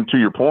 And to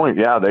your point,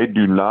 yeah, they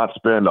do not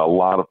spend a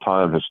lot of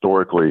time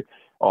historically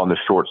on the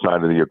short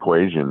side of the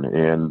equation.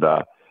 And,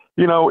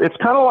 it's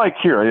kind of like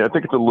here. I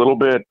think it's a little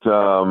bit,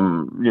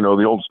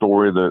 the old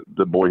story,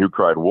 the boy who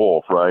cried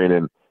wolf, right?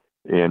 And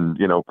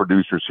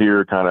producers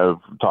here kind of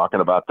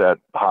talking about that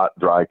hot,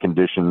 dry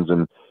conditions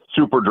and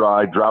super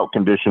dry drought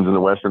conditions in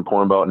the Western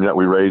Corn Belt, and yet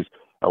we raise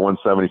a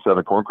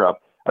 177 corn crop.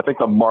 I think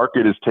the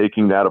market is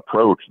taking that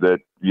approach that,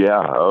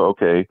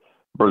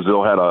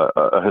 Brazil had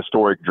a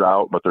historic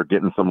drought, but they're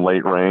getting some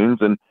late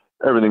rains, and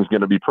everything's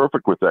going to be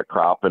perfect with that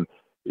crop. And,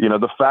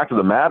 the fact of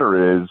the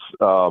matter is,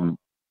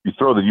 you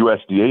throw the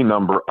USDA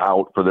number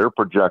out for their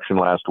projection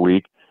last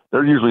week,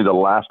 they're usually the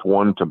last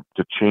one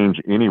to change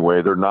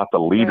anyway. They're not the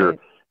leader. Right.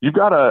 You've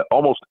got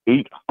almost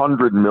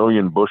 800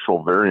 million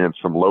bushel variance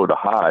from low to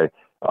high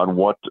on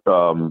what,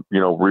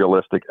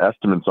 realistic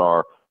estimates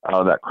are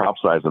out of that crop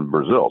size in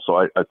Brazil. So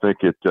I think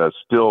it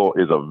still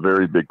is a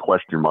very big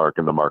question mark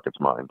in the market's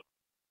mind.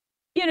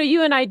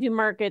 You and I do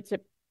markets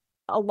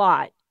a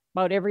lot,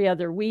 about every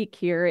other week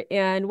here.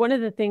 And one of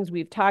the things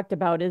we've talked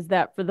about is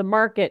that for the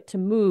market to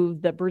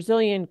move, the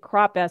Brazilian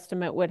crop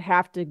estimate would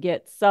have to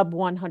get sub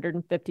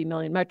 150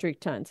 million metric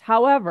tons.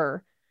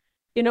 However,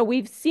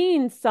 we've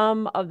seen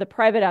some of the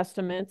private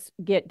estimates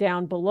get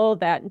down below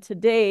that. And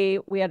today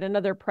we had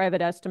another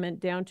private estimate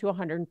down to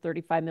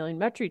 135 million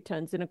metric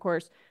tons. And of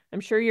course,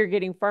 I'm sure you're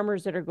getting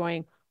farmers that are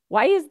going,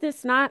 why is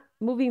this not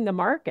moving the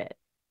market?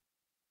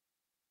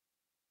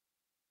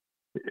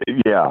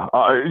 Yeah.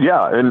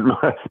 And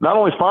not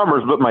only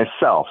farmers, but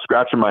myself,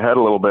 scratching my head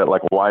a little bit,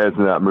 like, why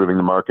isn't that moving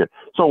the market?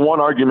 So one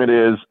argument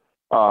is,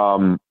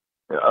 I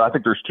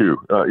think there's two.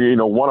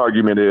 One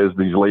argument is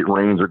these late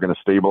rains are going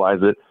to stabilize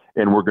it,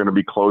 and we're going to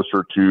be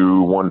closer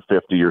to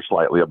 150 or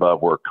slightly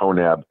above where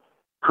CONAB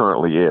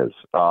currently is.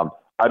 I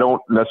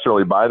don't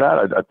necessarily buy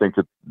that. I think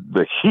that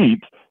the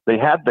heat, they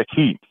had the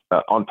heat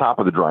on top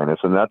of the dryness,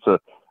 and that's a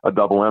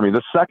double whammy.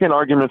 The second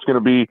argument is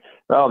going to be,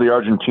 the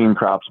Argentine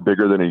crop's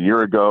bigger than a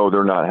year ago.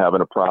 They're not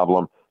having a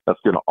problem. That's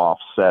going to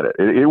offset it.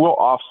 It will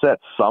offset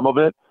some of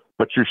it,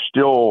 but you're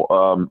still,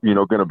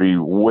 going to be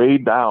way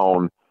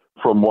down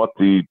from what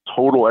the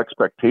total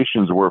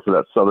expectations were for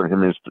that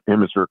Southern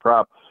Hemisphere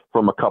crop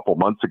from a couple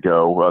months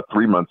ago,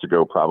 3 months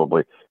ago,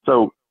 probably.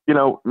 So,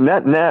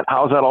 net,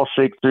 how's that all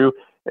shake through?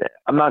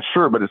 I'm not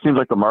sure, but it seems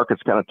like the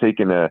market's kind of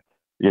taking a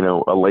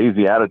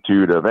lazy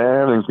attitude of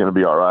everything's going to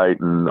be all right,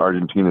 and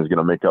Argentina is going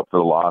to make up for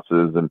the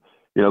losses. And,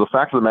 the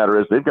fact of the matter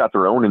is they've got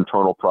their own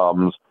internal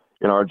problems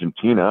in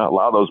Argentina. A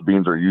lot of those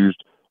beans are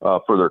used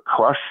for their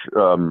crush,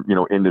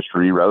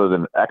 industry rather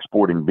than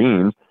exporting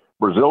beans.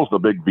 Brazil's the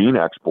big bean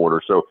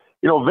exporter. So,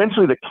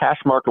 eventually the cash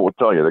market will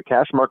tell you. The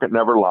cash market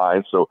never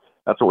lies. So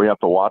that's what we have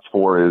to watch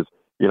for is,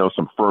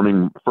 some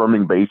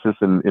firming basis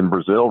in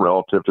Brazil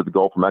relative to the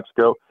Gulf of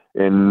Mexico.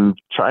 And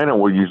China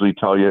will usually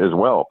tell you as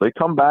well. If they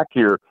come back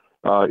here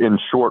in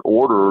short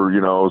order,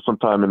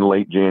 sometime in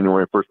late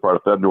January, first part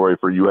of February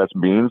for U.S.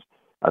 beans,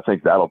 I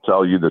think that'll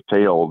tell you the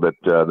tale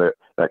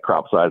that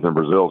crop size in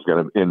Brazil is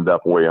going to end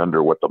up way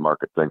under what the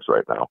market thinks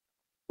right now.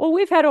 Well,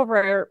 we've had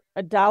over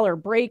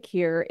 $1 break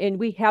here, and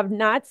we have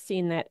not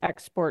seen that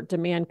export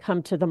demand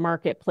come to the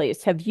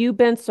marketplace. Have you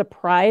been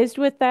surprised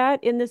with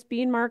that in this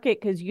bean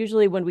market? Because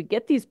usually when we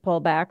get these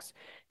pullbacks,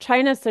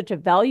 China's such a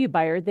value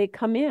buyer, they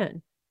come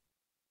in.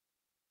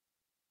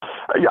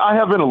 I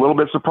have been a little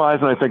bit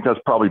surprised, and I think that's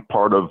probably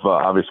part of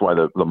obviously why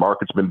the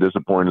market's been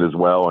disappointed as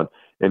well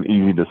and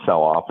easy to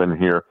sell off in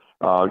here.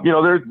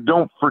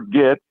 Don't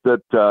forget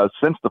that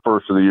since the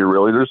first of the year,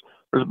 really,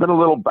 there's been a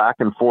little back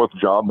and forth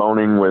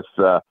jawboning with,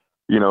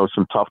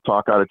 some tough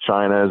talk out of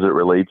China as it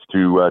relates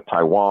to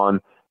Taiwan.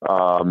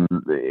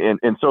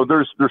 And so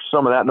there's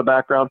some of that in the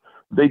background.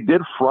 They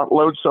did front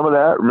load some of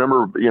that.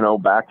 Remember,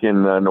 back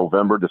in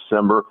November,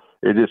 December,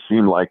 it just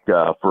seemed like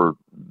for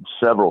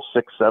several,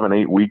 6, 7,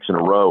 8 weeks in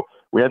a row,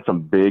 we had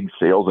some big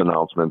sales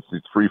announcements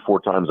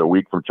 3-4 times a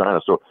week from China.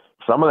 So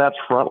some of that's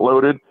front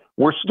loaded.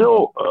 We're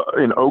still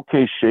in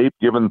okay shape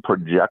given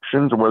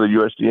projections of where the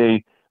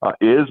USDA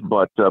is,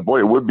 but boy,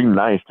 it would be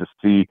nice to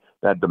see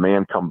that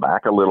demand come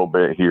back a little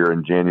bit here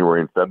in January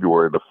and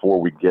February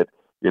before we get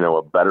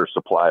a better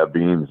supply of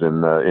beans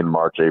in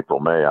March, April,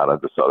 May out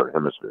of the Southern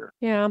Hemisphere.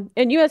 Yeah,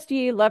 and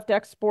USDA left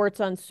exports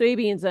on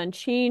soybeans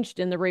unchanged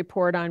in the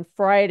report on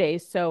Friday.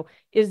 So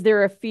is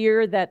there a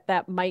fear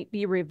that might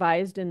be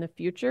revised in the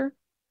future?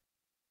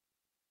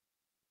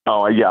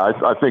 Oh, yeah,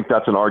 I think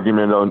that's an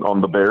argument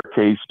on the bear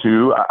case,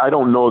 too. I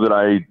don't know that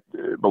I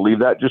believe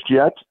that just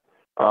yet,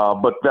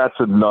 but that's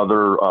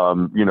another,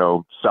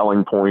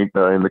 selling point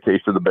in the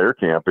case of the bear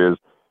camp is,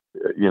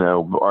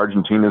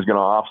 Argentina is going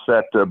to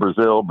offset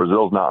Brazil.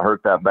 Brazil's not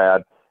hurt that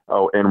bad.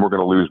 Oh, and we're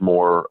going to lose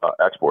more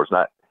exports.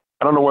 I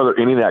don't know whether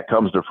any of that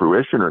comes to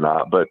fruition or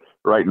not, but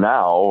right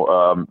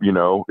now,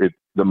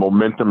 the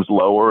momentum's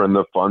lower and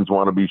the funds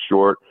want to be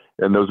short,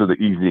 and those are the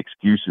easy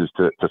excuses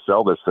to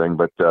sell this thing.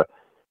 But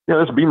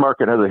this bean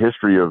market has a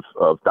history of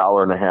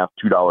 $1.50,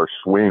 $2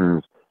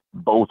 swings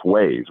both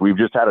ways. We've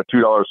just had a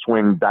 $2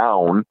 swing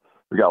down.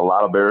 We got a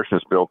lot of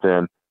bearishness built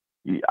in.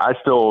 I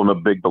still am a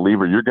big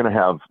believer you're going to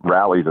have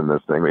rallies in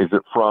this thing. Is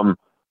it from,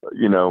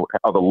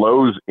 are the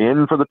lows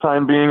in for the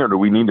time being, or do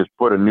we need to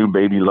put a new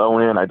baby low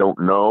in? I don't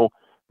know,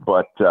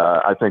 but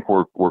I think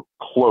we're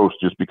close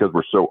just because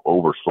we're so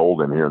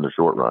oversold in here in the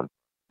short run.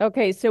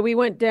 Okay, so we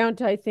went down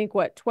to, I think,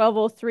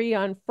 $12.03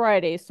 on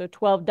Friday. So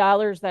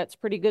 $12, that's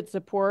pretty good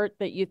support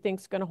that you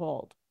think's going to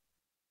hold.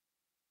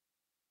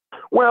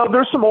 Well,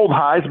 there's some old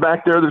highs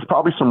back there. There's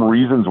probably some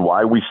reasons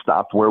why we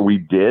stopped where we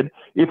did.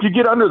 If you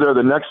get under there,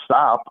 the next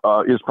stop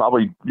is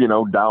probably,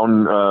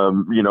 down,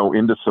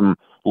 into some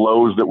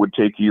lows that would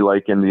take you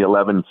like in the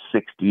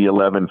 1160,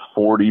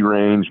 1140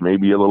 range,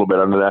 maybe a little bit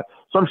under that.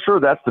 So I'm sure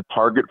that's the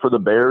target for the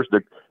bears.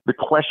 The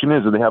question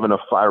is, do they have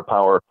enough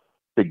firepower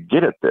to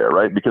get it there,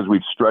 right? Because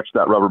we've stretched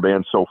that rubber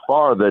band so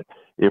far that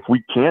if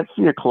we can't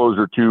see a close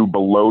or two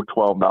below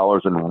 $12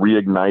 and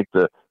reignite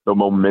the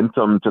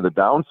momentum to the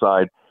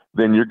downside,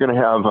 then you're going to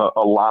have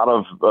a lot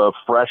of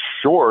fresh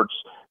shorts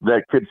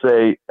that could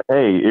say,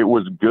 hey, it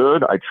was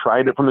good. I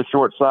tried it from the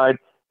short side.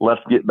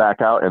 Let's get back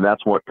out. And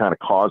that's what kind of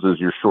causes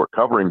your short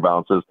covering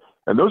bounces.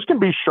 And those can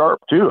be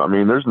sharp too. I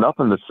mean, there's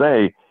nothing to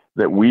say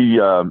that we,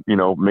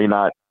 may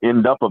not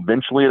end up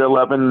eventually at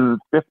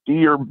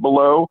 1150 or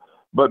below,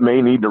 but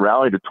may need to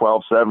rally to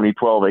 1270,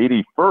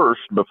 1280 first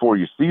before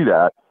you see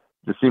that.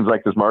 It seems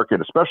like this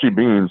market, especially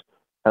beans,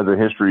 has a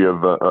history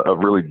of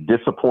really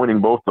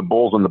disappointing both the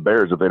bulls and the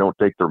bears if they don't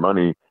take their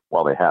money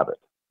while they have it.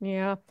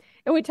 Yeah.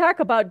 And we talk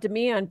about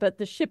demand, but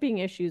the shipping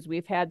issues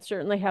we've had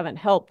certainly haven't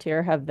helped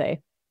here, have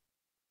they?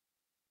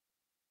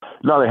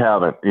 No, they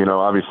haven't.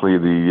 Obviously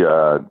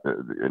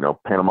the,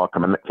 Panama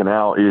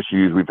Canal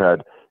issues, we've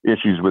had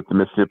issues with the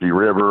Mississippi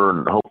River,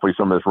 and hopefully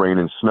some of this rain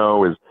and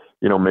snow is,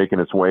 making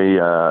its way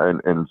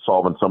and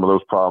solving some of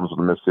those problems with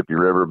the Mississippi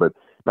River. But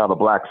now the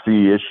Black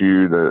Sea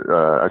issue,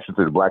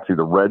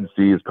 the Red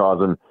Sea is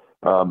causing,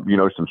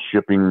 some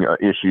shipping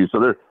issues. So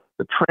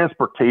the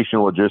transportation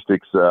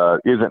logistics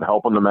isn't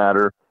helping the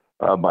matter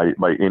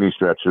by any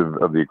stretch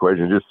of the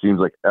equation. It just seems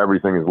like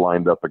everything is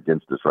lined up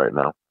against us right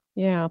now.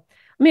 Yeah.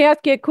 Let me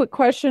ask you a quick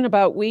question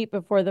about wheat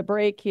before the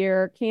break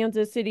here.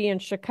 Kansas City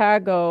and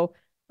Chicago,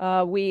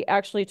 we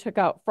actually took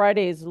out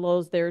Friday's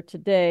lows there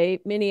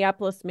today.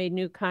 Minneapolis made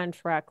new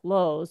contract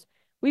lows.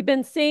 We've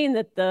been saying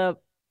that the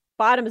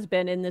bottom has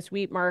been in this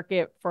wheat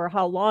market for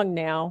how long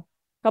now?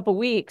 A couple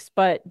weeks,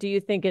 but do you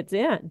think it's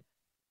in?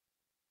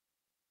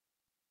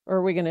 Or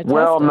are we going to test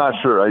Well, I'm it? not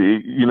sure.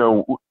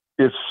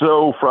 It's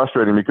so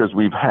frustrating because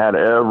we've had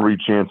every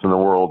chance in the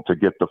world to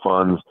get the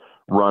funds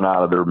run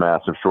out of their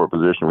massive short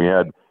position. We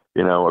had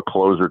a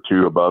close or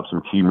two above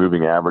some key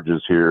moving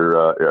averages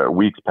here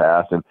weeks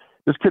past, and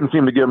just couldn't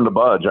seem to get them to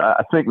budge.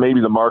 I think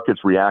maybe the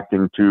market's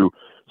reacting to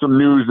some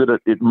news that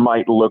it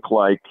might look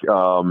like,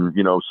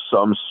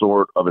 some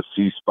sort of a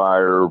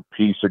ceasefire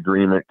peace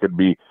agreement could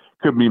be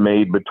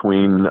made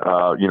between,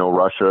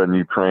 Russia and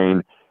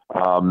Ukraine.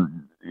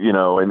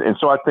 And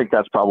so I think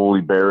that's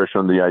probably bearish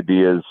on the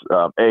ideas.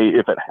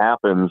 If it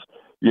happens,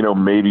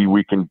 maybe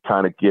we can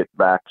kind of get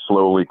back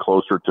slowly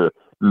closer to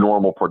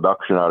normal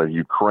production out of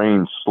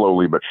Ukraine,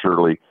 slowly but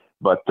surely.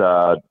 But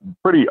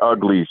pretty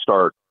ugly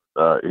start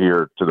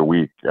here to the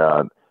week.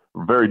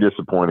 Very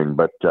disappointing.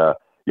 But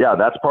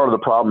that's part of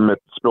the problem that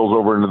spills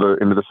over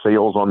into the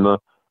sales on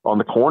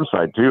the corn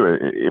side too.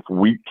 If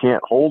wheat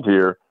can't hold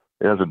here,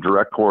 it has a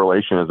direct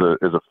correlation as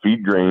a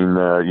feed grain,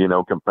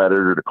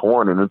 competitor to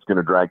corn, and it's going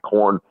to drag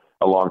corn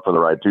along for the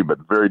ride too. But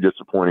very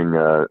disappointing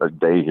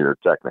day here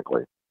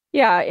technically.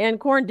 Yeah, and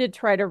corn did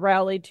try to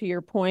rally, to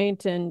your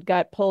point, and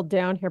got pulled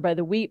down here by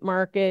the wheat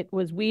market.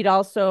 Was wheat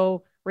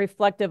also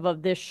reflective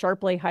of this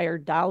sharply higher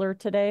dollar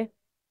today?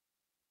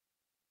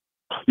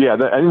 Yeah, I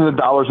think the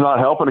dollar's not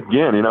helping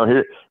again.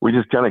 Here we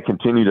just kind of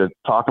continue to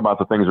talk about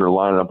the things that are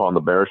lining up on the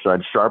bearish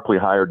side. Sharply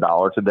higher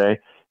dollar today.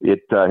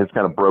 It has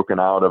kind of broken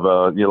out of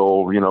a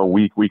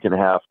week and a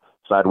half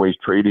sideways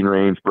trading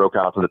range, broke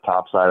out to the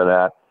top side of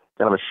that.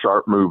 Kind of a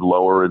sharp move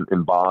lower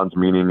in bonds,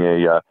 meaning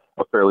a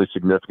fairly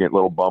significant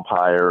little bump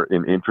higher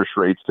in interest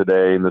rates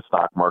today, and the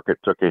stock market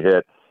took a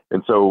hit.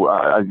 And so,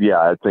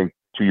 I think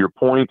to your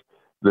point,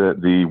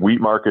 the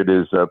wheat market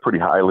is pretty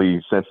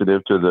highly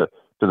sensitive to the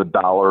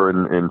dollar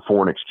and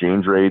foreign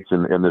exchange rates,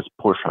 and this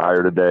push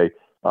higher today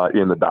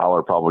in the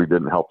dollar probably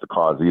didn't help the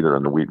cause either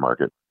in the wheat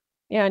market.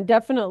 Yeah, and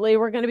definitely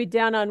we're going to be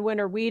down on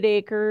winter wheat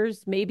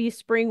acres, maybe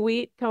spring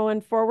wheat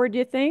going forward, do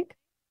you think?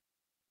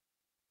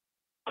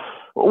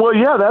 Well,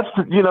 yeah, that's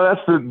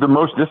the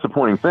most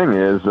disappointing thing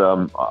is,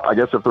 I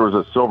guess if there was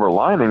a silver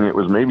lining, it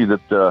was maybe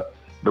that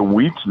the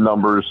wheat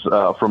numbers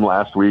from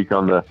last week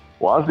on the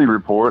WASDE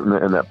report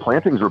and that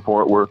plantings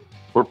report were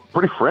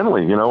pretty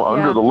friendly,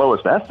 under the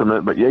lowest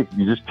estimate, but you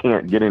just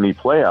can't get any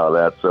play out of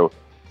that. So,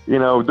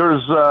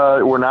 there's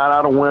we're not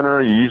out of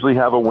winter. You usually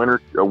have a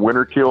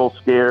winter kill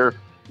scare.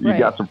 You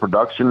got some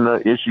production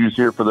issues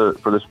here for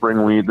the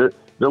spring wheat.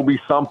 There'll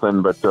be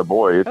something, but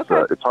boy,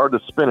 it's hard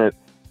to spin it.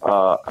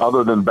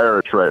 Other than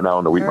bearish right now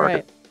in the wheat market.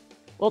 Right.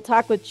 We'll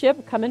talk with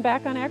Chip coming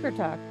back on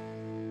AgriTalk.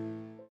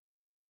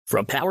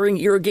 From powering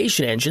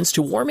irrigation engines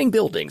to warming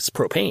buildings,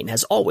 propane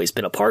has always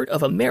been a part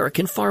of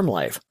American farm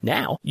life.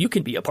 Now, you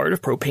can be a part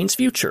of propane's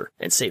future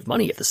and save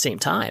money at the same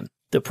time.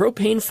 The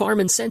Propane Farm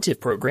Incentive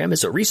Program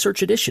is a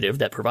research initiative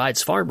that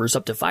provides farmers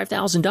up to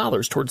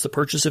 $5,000 towards the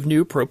purchase of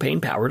new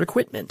propane-powered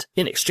equipment.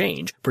 In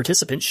exchange,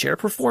 participants share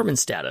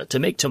performance data to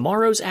make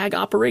tomorrow's ag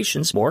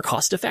operations more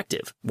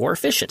cost-effective, more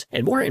efficient,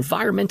 and more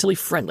environmentally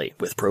friendly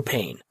with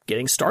propane.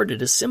 Getting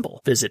started is simple.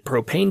 Visit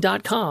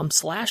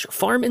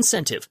propane.com/farm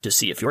incentive to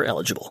see if you're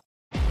eligible.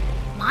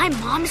 My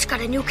mom's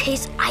got a new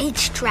Case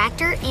IH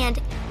tractor,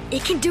 and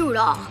it can do it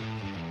all.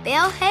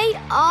 Bale hay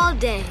all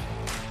day.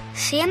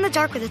 See in the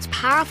dark with its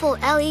powerful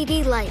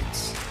LED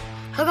lights.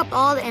 Hook up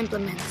all the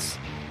implements.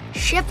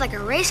 Shift like a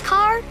race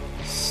car.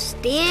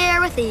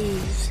 Steer with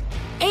ease.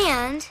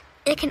 And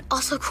it can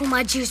also cool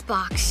my juice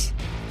box.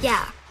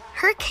 Yeah,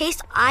 her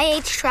Case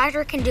IH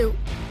tractor can do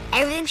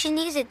everything she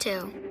needs it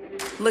to.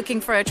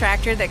 Looking for a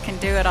tractor that can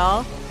do it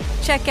all?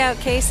 Check out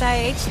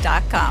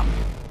caseih.com.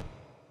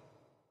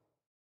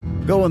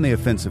 Go on the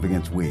offensive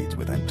against weeds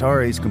with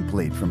Antares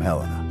Complete from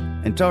Helena.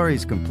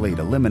 Antares Complete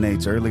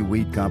eliminates early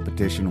weed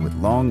competition with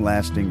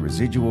long-lasting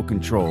residual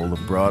control of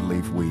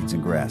broadleaf weeds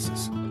and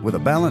grasses. With a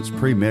balanced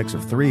premix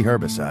of 3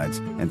 herbicides,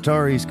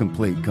 Antares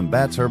Complete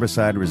combats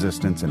herbicide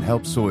resistance and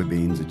helps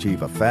soybeans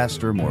achieve a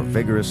faster, more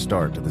vigorous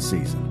start to the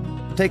season.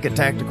 Take a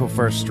tactical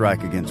first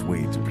strike against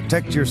weeds and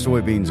protect your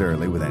soybeans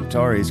early with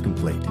Antares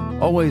Complete.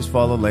 Always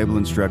follow label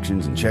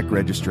instructions and check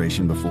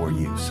registration before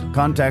use.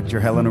 Contact your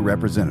Helena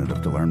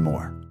representative to learn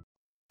more.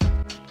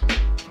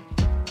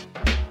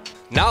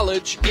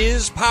 Knowledge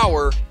is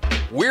power.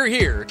 We're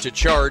here to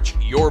charge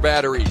your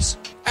batteries.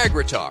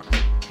 AgriTalk.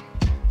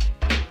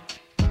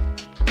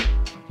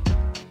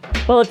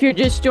 Well, if you're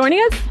just joining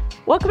us,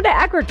 welcome to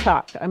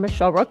AgriTalk. I'm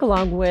Michelle Rook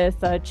along with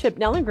Chip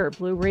Nellinger,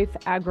 Blue Reef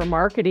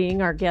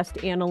Agri-Marketing, our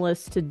guest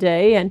analyst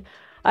today. And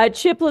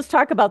Chip, let's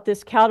talk about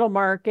this cattle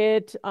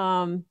market.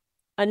 A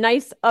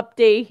nice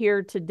update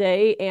here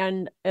today.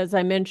 And as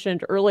I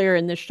mentioned earlier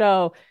in the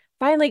show,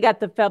 finally got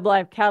the Feb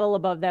Live cattle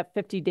above that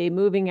 50-day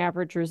moving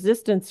average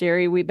resistance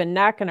area. We've been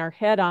knocking our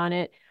head on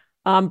it.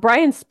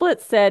 Brian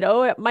Splitt said,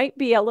 it might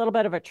be a little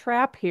bit of a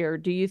trap here.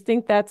 Do you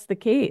think that's the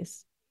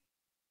case?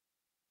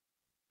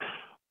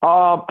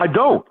 I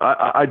don't.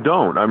 I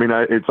don't. I mean,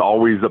 it's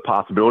always a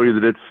possibility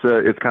that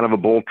it's kind of a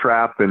bull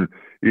trap and,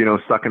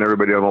 sucking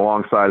everybody on the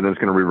long side and then it's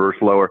going to reverse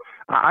lower.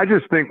 I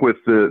just think with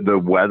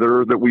the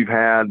weather that we've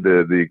had,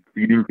 the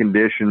feeding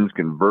conditions,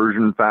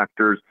 conversion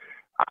factors,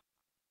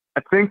 I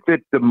think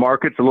that the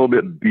market's a little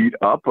bit beat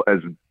up, as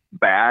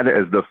bad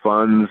as the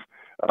funds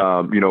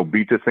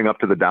beat this thing up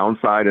to the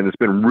downside, and it's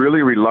been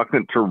really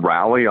reluctant to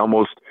rally,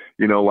 almost,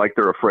 like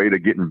they're afraid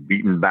of getting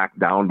beaten back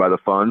down by the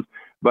funds.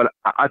 But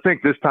I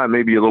think this time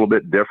may be a little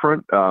bit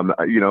different.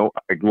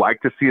 I'd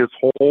like to see us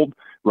hold,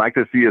 like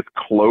to see us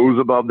close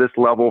above this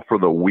level for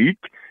the week.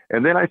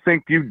 And then I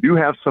think you do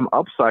have some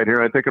upside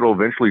here. I think it'll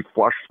eventually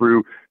flush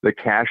through the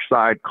cash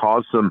side,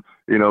 cause some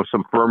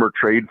firmer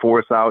trade for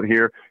us out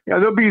here.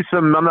 There'll be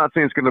some, I'm not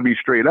saying it's going to be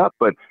straight up,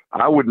 but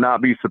I would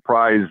not be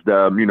surprised,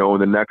 in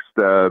the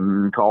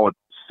next, call it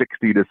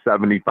 60 to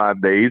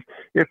 75 days,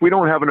 if we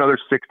don't have another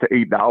 $6 to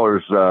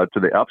 $8 to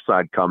the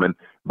upside coming.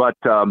 But,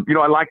 I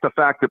like the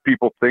fact that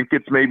people think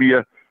it's maybe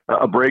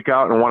a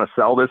breakout and want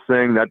to sell this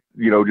thing. That,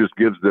 just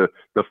gives the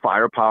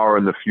firepower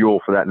and the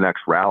fuel for that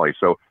next rally.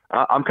 So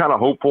I'm kind of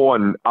hopeful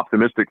and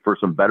optimistic for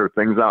some better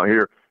things out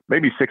here.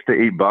 Maybe $6 to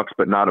 $8,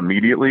 but not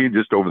immediately,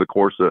 just over the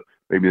course of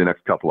maybe the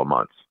next couple of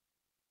months.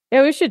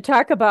 Yeah, we should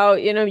talk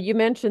about, you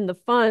mentioned the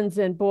funds,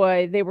 and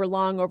boy, they were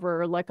long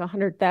over like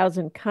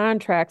 100,000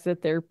 contracts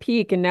at their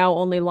peak, and now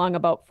only long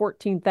about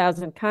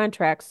 14,000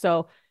 contracts.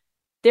 So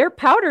their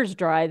powder's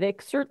dry. They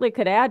certainly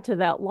could add to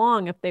that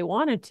long if they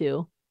wanted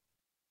to.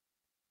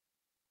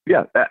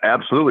 Yeah,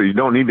 absolutely. You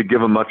don't need to give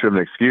them much of an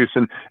excuse.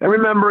 And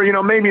remember,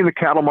 maybe in the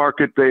cattle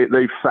market,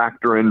 they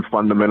factor in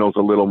fundamentals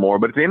a little more.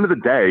 But at the end of the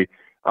day,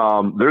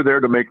 they're there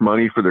to make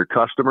money for their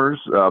customers.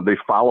 They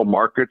follow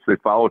markets. They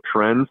follow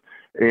trends.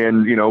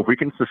 And, if we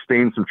can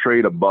sustain some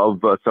trade above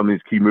some of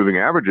these key moving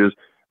averages,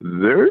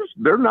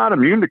 they're not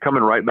immune to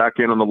coming right back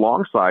in on the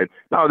long side.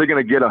 Now, are they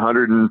going to get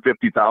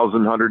 150,000,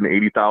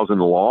 180,000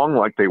 long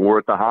like they were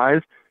at the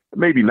highs?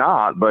 Maybe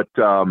not, but,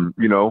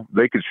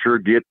 they could sure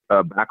get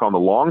back on the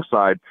long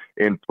side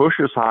and push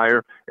us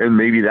higher. And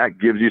maybe that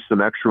gives you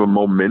some extra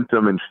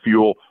momentum and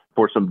fuel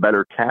for some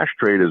better cash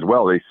trade as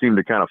well. They seem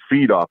to kind of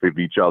feed off of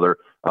each other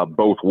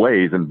both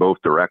ways in both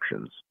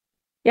directions.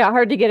 Yeah,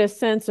 hard to get a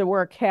sense of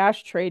where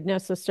cash trade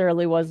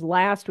necessarily was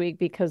last week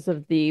because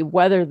of the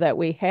weather that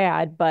we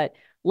had, but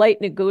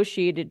light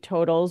negotiated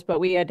totals, but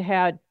we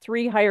had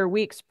 3 higher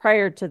weeks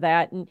prior to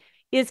that. And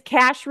is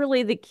cash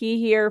really the key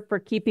here for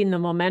keeping the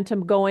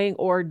momentum going,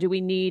 or do we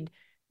need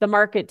the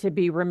market to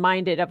be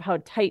reminded of how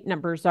tight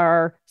numbers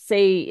are,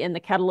 say, in the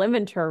cattle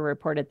inventory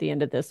report at the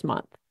end of this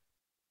month?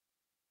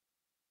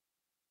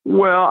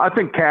 Well, I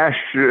think cash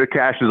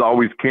is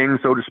always king,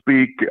 so to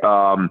speak.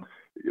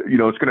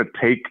 It's going to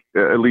take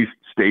at least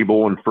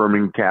stable and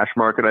firming cash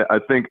market. I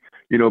think,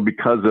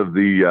 because of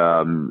the,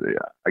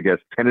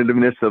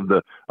 tentativeness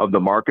of the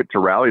market to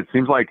rally, it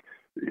seems like,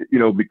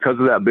 because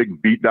of that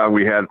big beatdown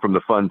we had from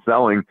the fund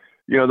selling,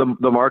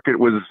 the market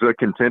was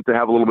content to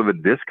have a little bit of a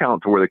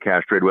discount to where the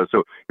cash trade was.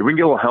 So if we can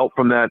get a little help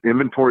from that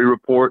inventory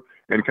report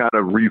and kind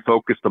of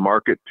refocus the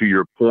market to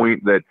your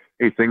point that,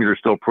 hey, things are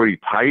still pretty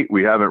tight.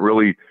 We haven't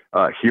really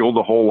healed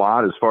a whole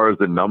lot as far as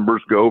the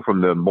numbers go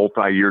from the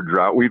multi-year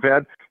drought we've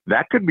had.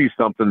 That could be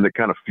something that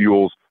kind of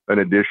fuels an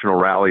additional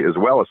rally as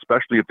well,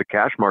 especially if the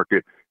cash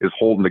market is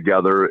holding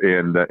together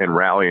and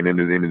rallying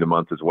into the end of the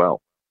month as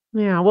well.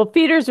 Yeah, well,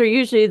 feeders are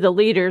usually the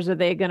leaders. Are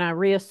they going to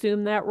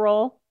reassume that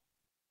role?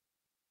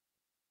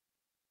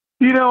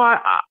 Yes,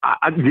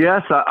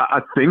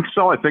 I think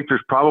so. I think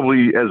there's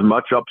probably as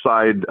much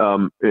upside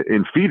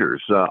in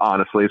feeders,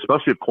 honestly,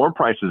 especially if corn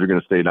prices are going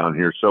to stay down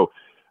here. So,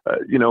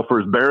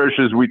 for as bearish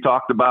as we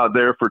talked about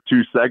there for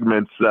 2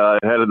 segments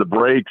ahead of the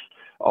breaks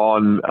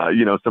on,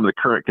 some of the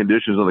current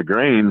conditions of the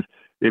grains,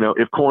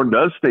 if corn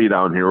does stay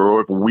down here,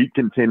 or if wheat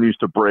continues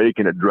to break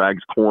and it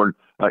drags corn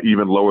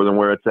even lower than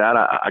where it's at,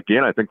 I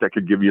think that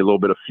could give you a little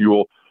bit of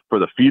fuel for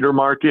the feeder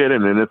market.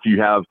 And then if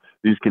you have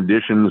these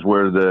conditions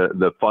where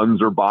the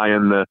funds are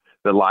buying the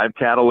live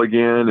cattle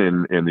again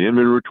and the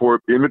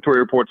inventory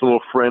report's a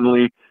little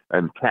friendly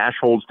and cash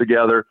holds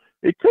together,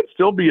 it could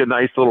still be a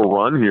nice little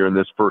run here in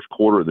this first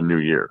quarter of the new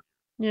year.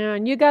 Yeah,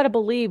 and you got to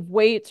believe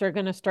weights are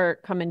going to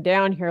start coming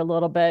down here a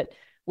little bit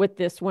with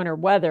this winter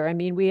weather. I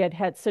mean, we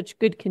had such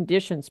good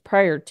conditions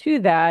prior to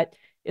that.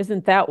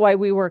 Isn't that why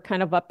we were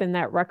kind of up in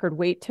that record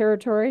weight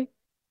territory?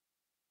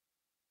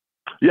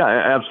 Yeah,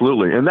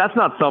 absolutely. And that's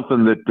not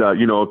something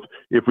that,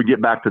 if we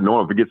get back to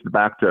normal, if it gets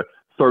back to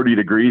 30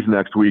 degrees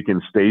next week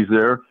and stays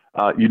there,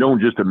 you don't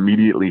just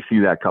immediately see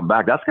that come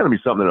back. That's going to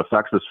be something that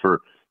affects us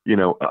for,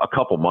 a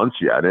couple months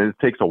yet. And it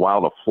takes a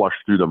while to flush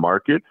through the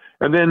market.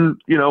 And then,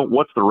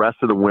 what's the rest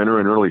of the winter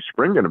and early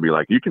spring going to be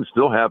like? You can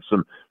still have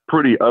some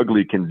pretty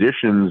ugly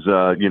conditions.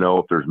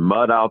 If there's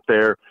mud out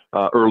there,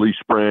 early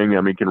spring,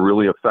 can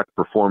really affect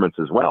performance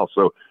as well.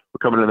 So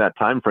we're coming in that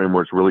time frame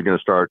where it's really going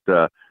to start,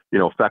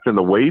 affecting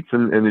the weights,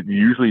 and it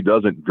usually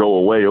doesn't go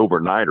away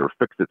overnight or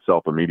fix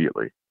itself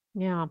immediately.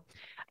 Yeah.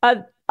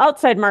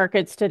 Outside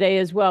markets today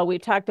as well. We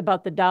talked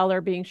about the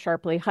dollar being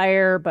sharply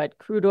higher, but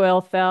crude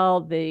oil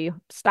fell, the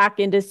stock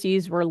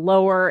indices were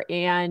lower.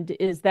 And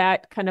is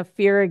that kind of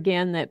fear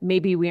again that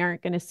maybe we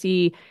aren't going to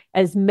see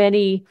as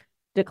many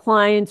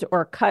declines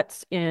or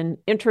cuts in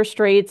interest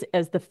rates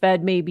as the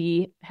Fed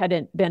maybe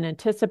hadn't been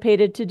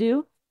anticipated to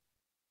do?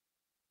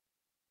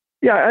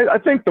 Yeah, I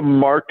think the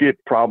market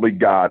probably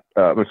got,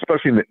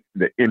 especially in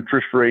the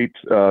interest rate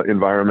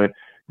environment,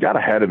 got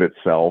ahead of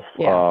itself.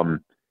 Yeah.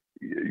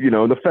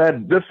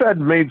 The Fed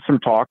made some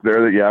talk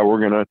there that, we're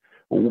going to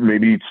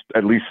maybe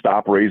at least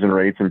stop raising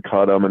rates and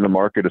cut them. And the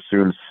market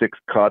assumes 6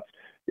 cuts.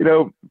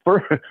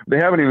 They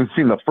haven't even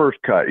seen the first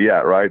cut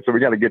yet, right? So we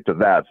got to get to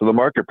that. So the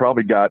market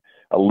probably got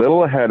a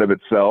little ahead of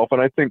itself.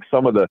 And I think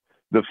some of the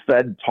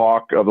Fed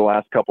talk of the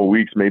last couple of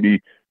weeks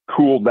maybe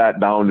cooled that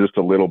down just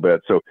a little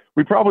bit. So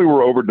we probably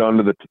were overdone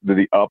to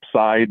the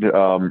upside, in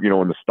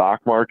the stock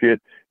market.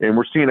 And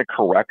we're seeing a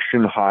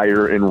correction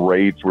higher in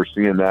rates. We're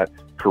seeing that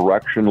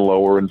correction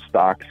lower in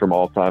stocks from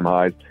all-time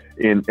highs.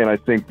 And I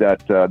think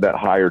that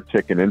higher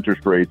tick in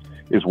interest rates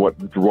is what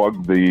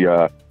drug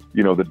the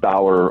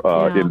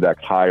dollar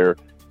index higher.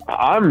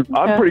 I'm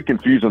pretty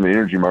confused on the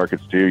energy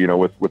markets too.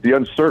 With the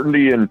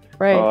uncertainty in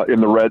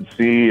the Red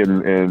Sea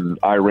and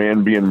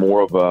Iran being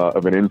more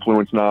of an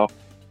influence now.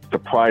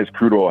 Surprised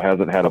crude oil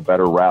hasn't had a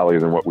better rally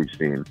than what we've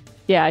seen.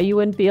 Yeah, you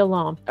wouldn't be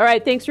alone. All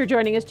right, thanks for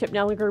joining us, Chip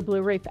Nellinger,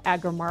 Blue Reef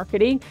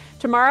Agri-Marketing.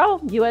 Tomorrow,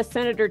 U.S.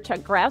 Senator Chuck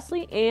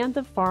Grassley and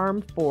the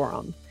Farm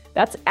Forum.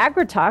 That's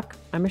AgriTalk.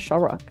 I'm Michelle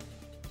Rook.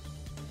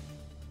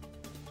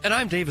 And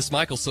I'm Davis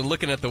Michelson,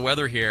 looking at the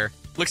weather here.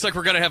 Looks like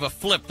we're going to have a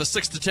flip. The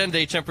 6 to 10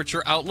 day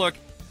temperature outlook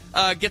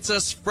gets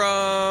us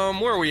from,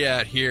 where are we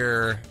at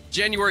here?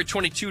 January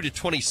 22 to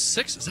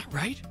 26. Is that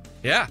right?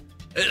 Yeah.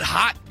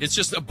 Hot. It's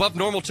just above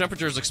normal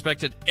temperatures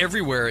expected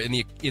everywhere in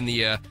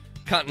the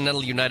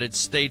continental United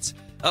States.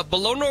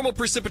 Below normal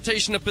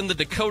precipitation up in the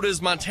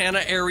Dakotas,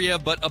 Montana area,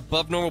 but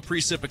above normal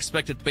precip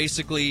expected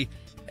basically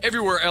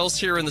everywhere else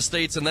here in the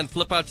States, and then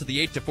flip out to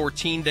the 8 to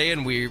 14 day,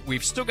 and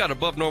we've still got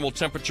above normal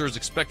temperatures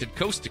expected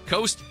coast to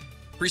coast.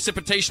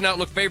 Precipitation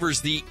outlook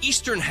favors the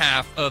eastern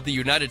half of the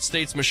United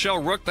States.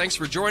 Michelle Rook, thanks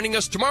for joining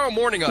us. Tomorrow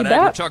morning on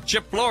AgriTalk,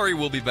 Chip Flory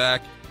will be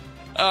back.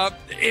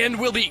 And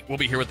we'll be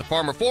here with the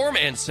Farmer Forum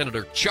and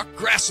Senator Chuck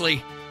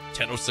Grassley,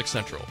 10:06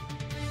 Central.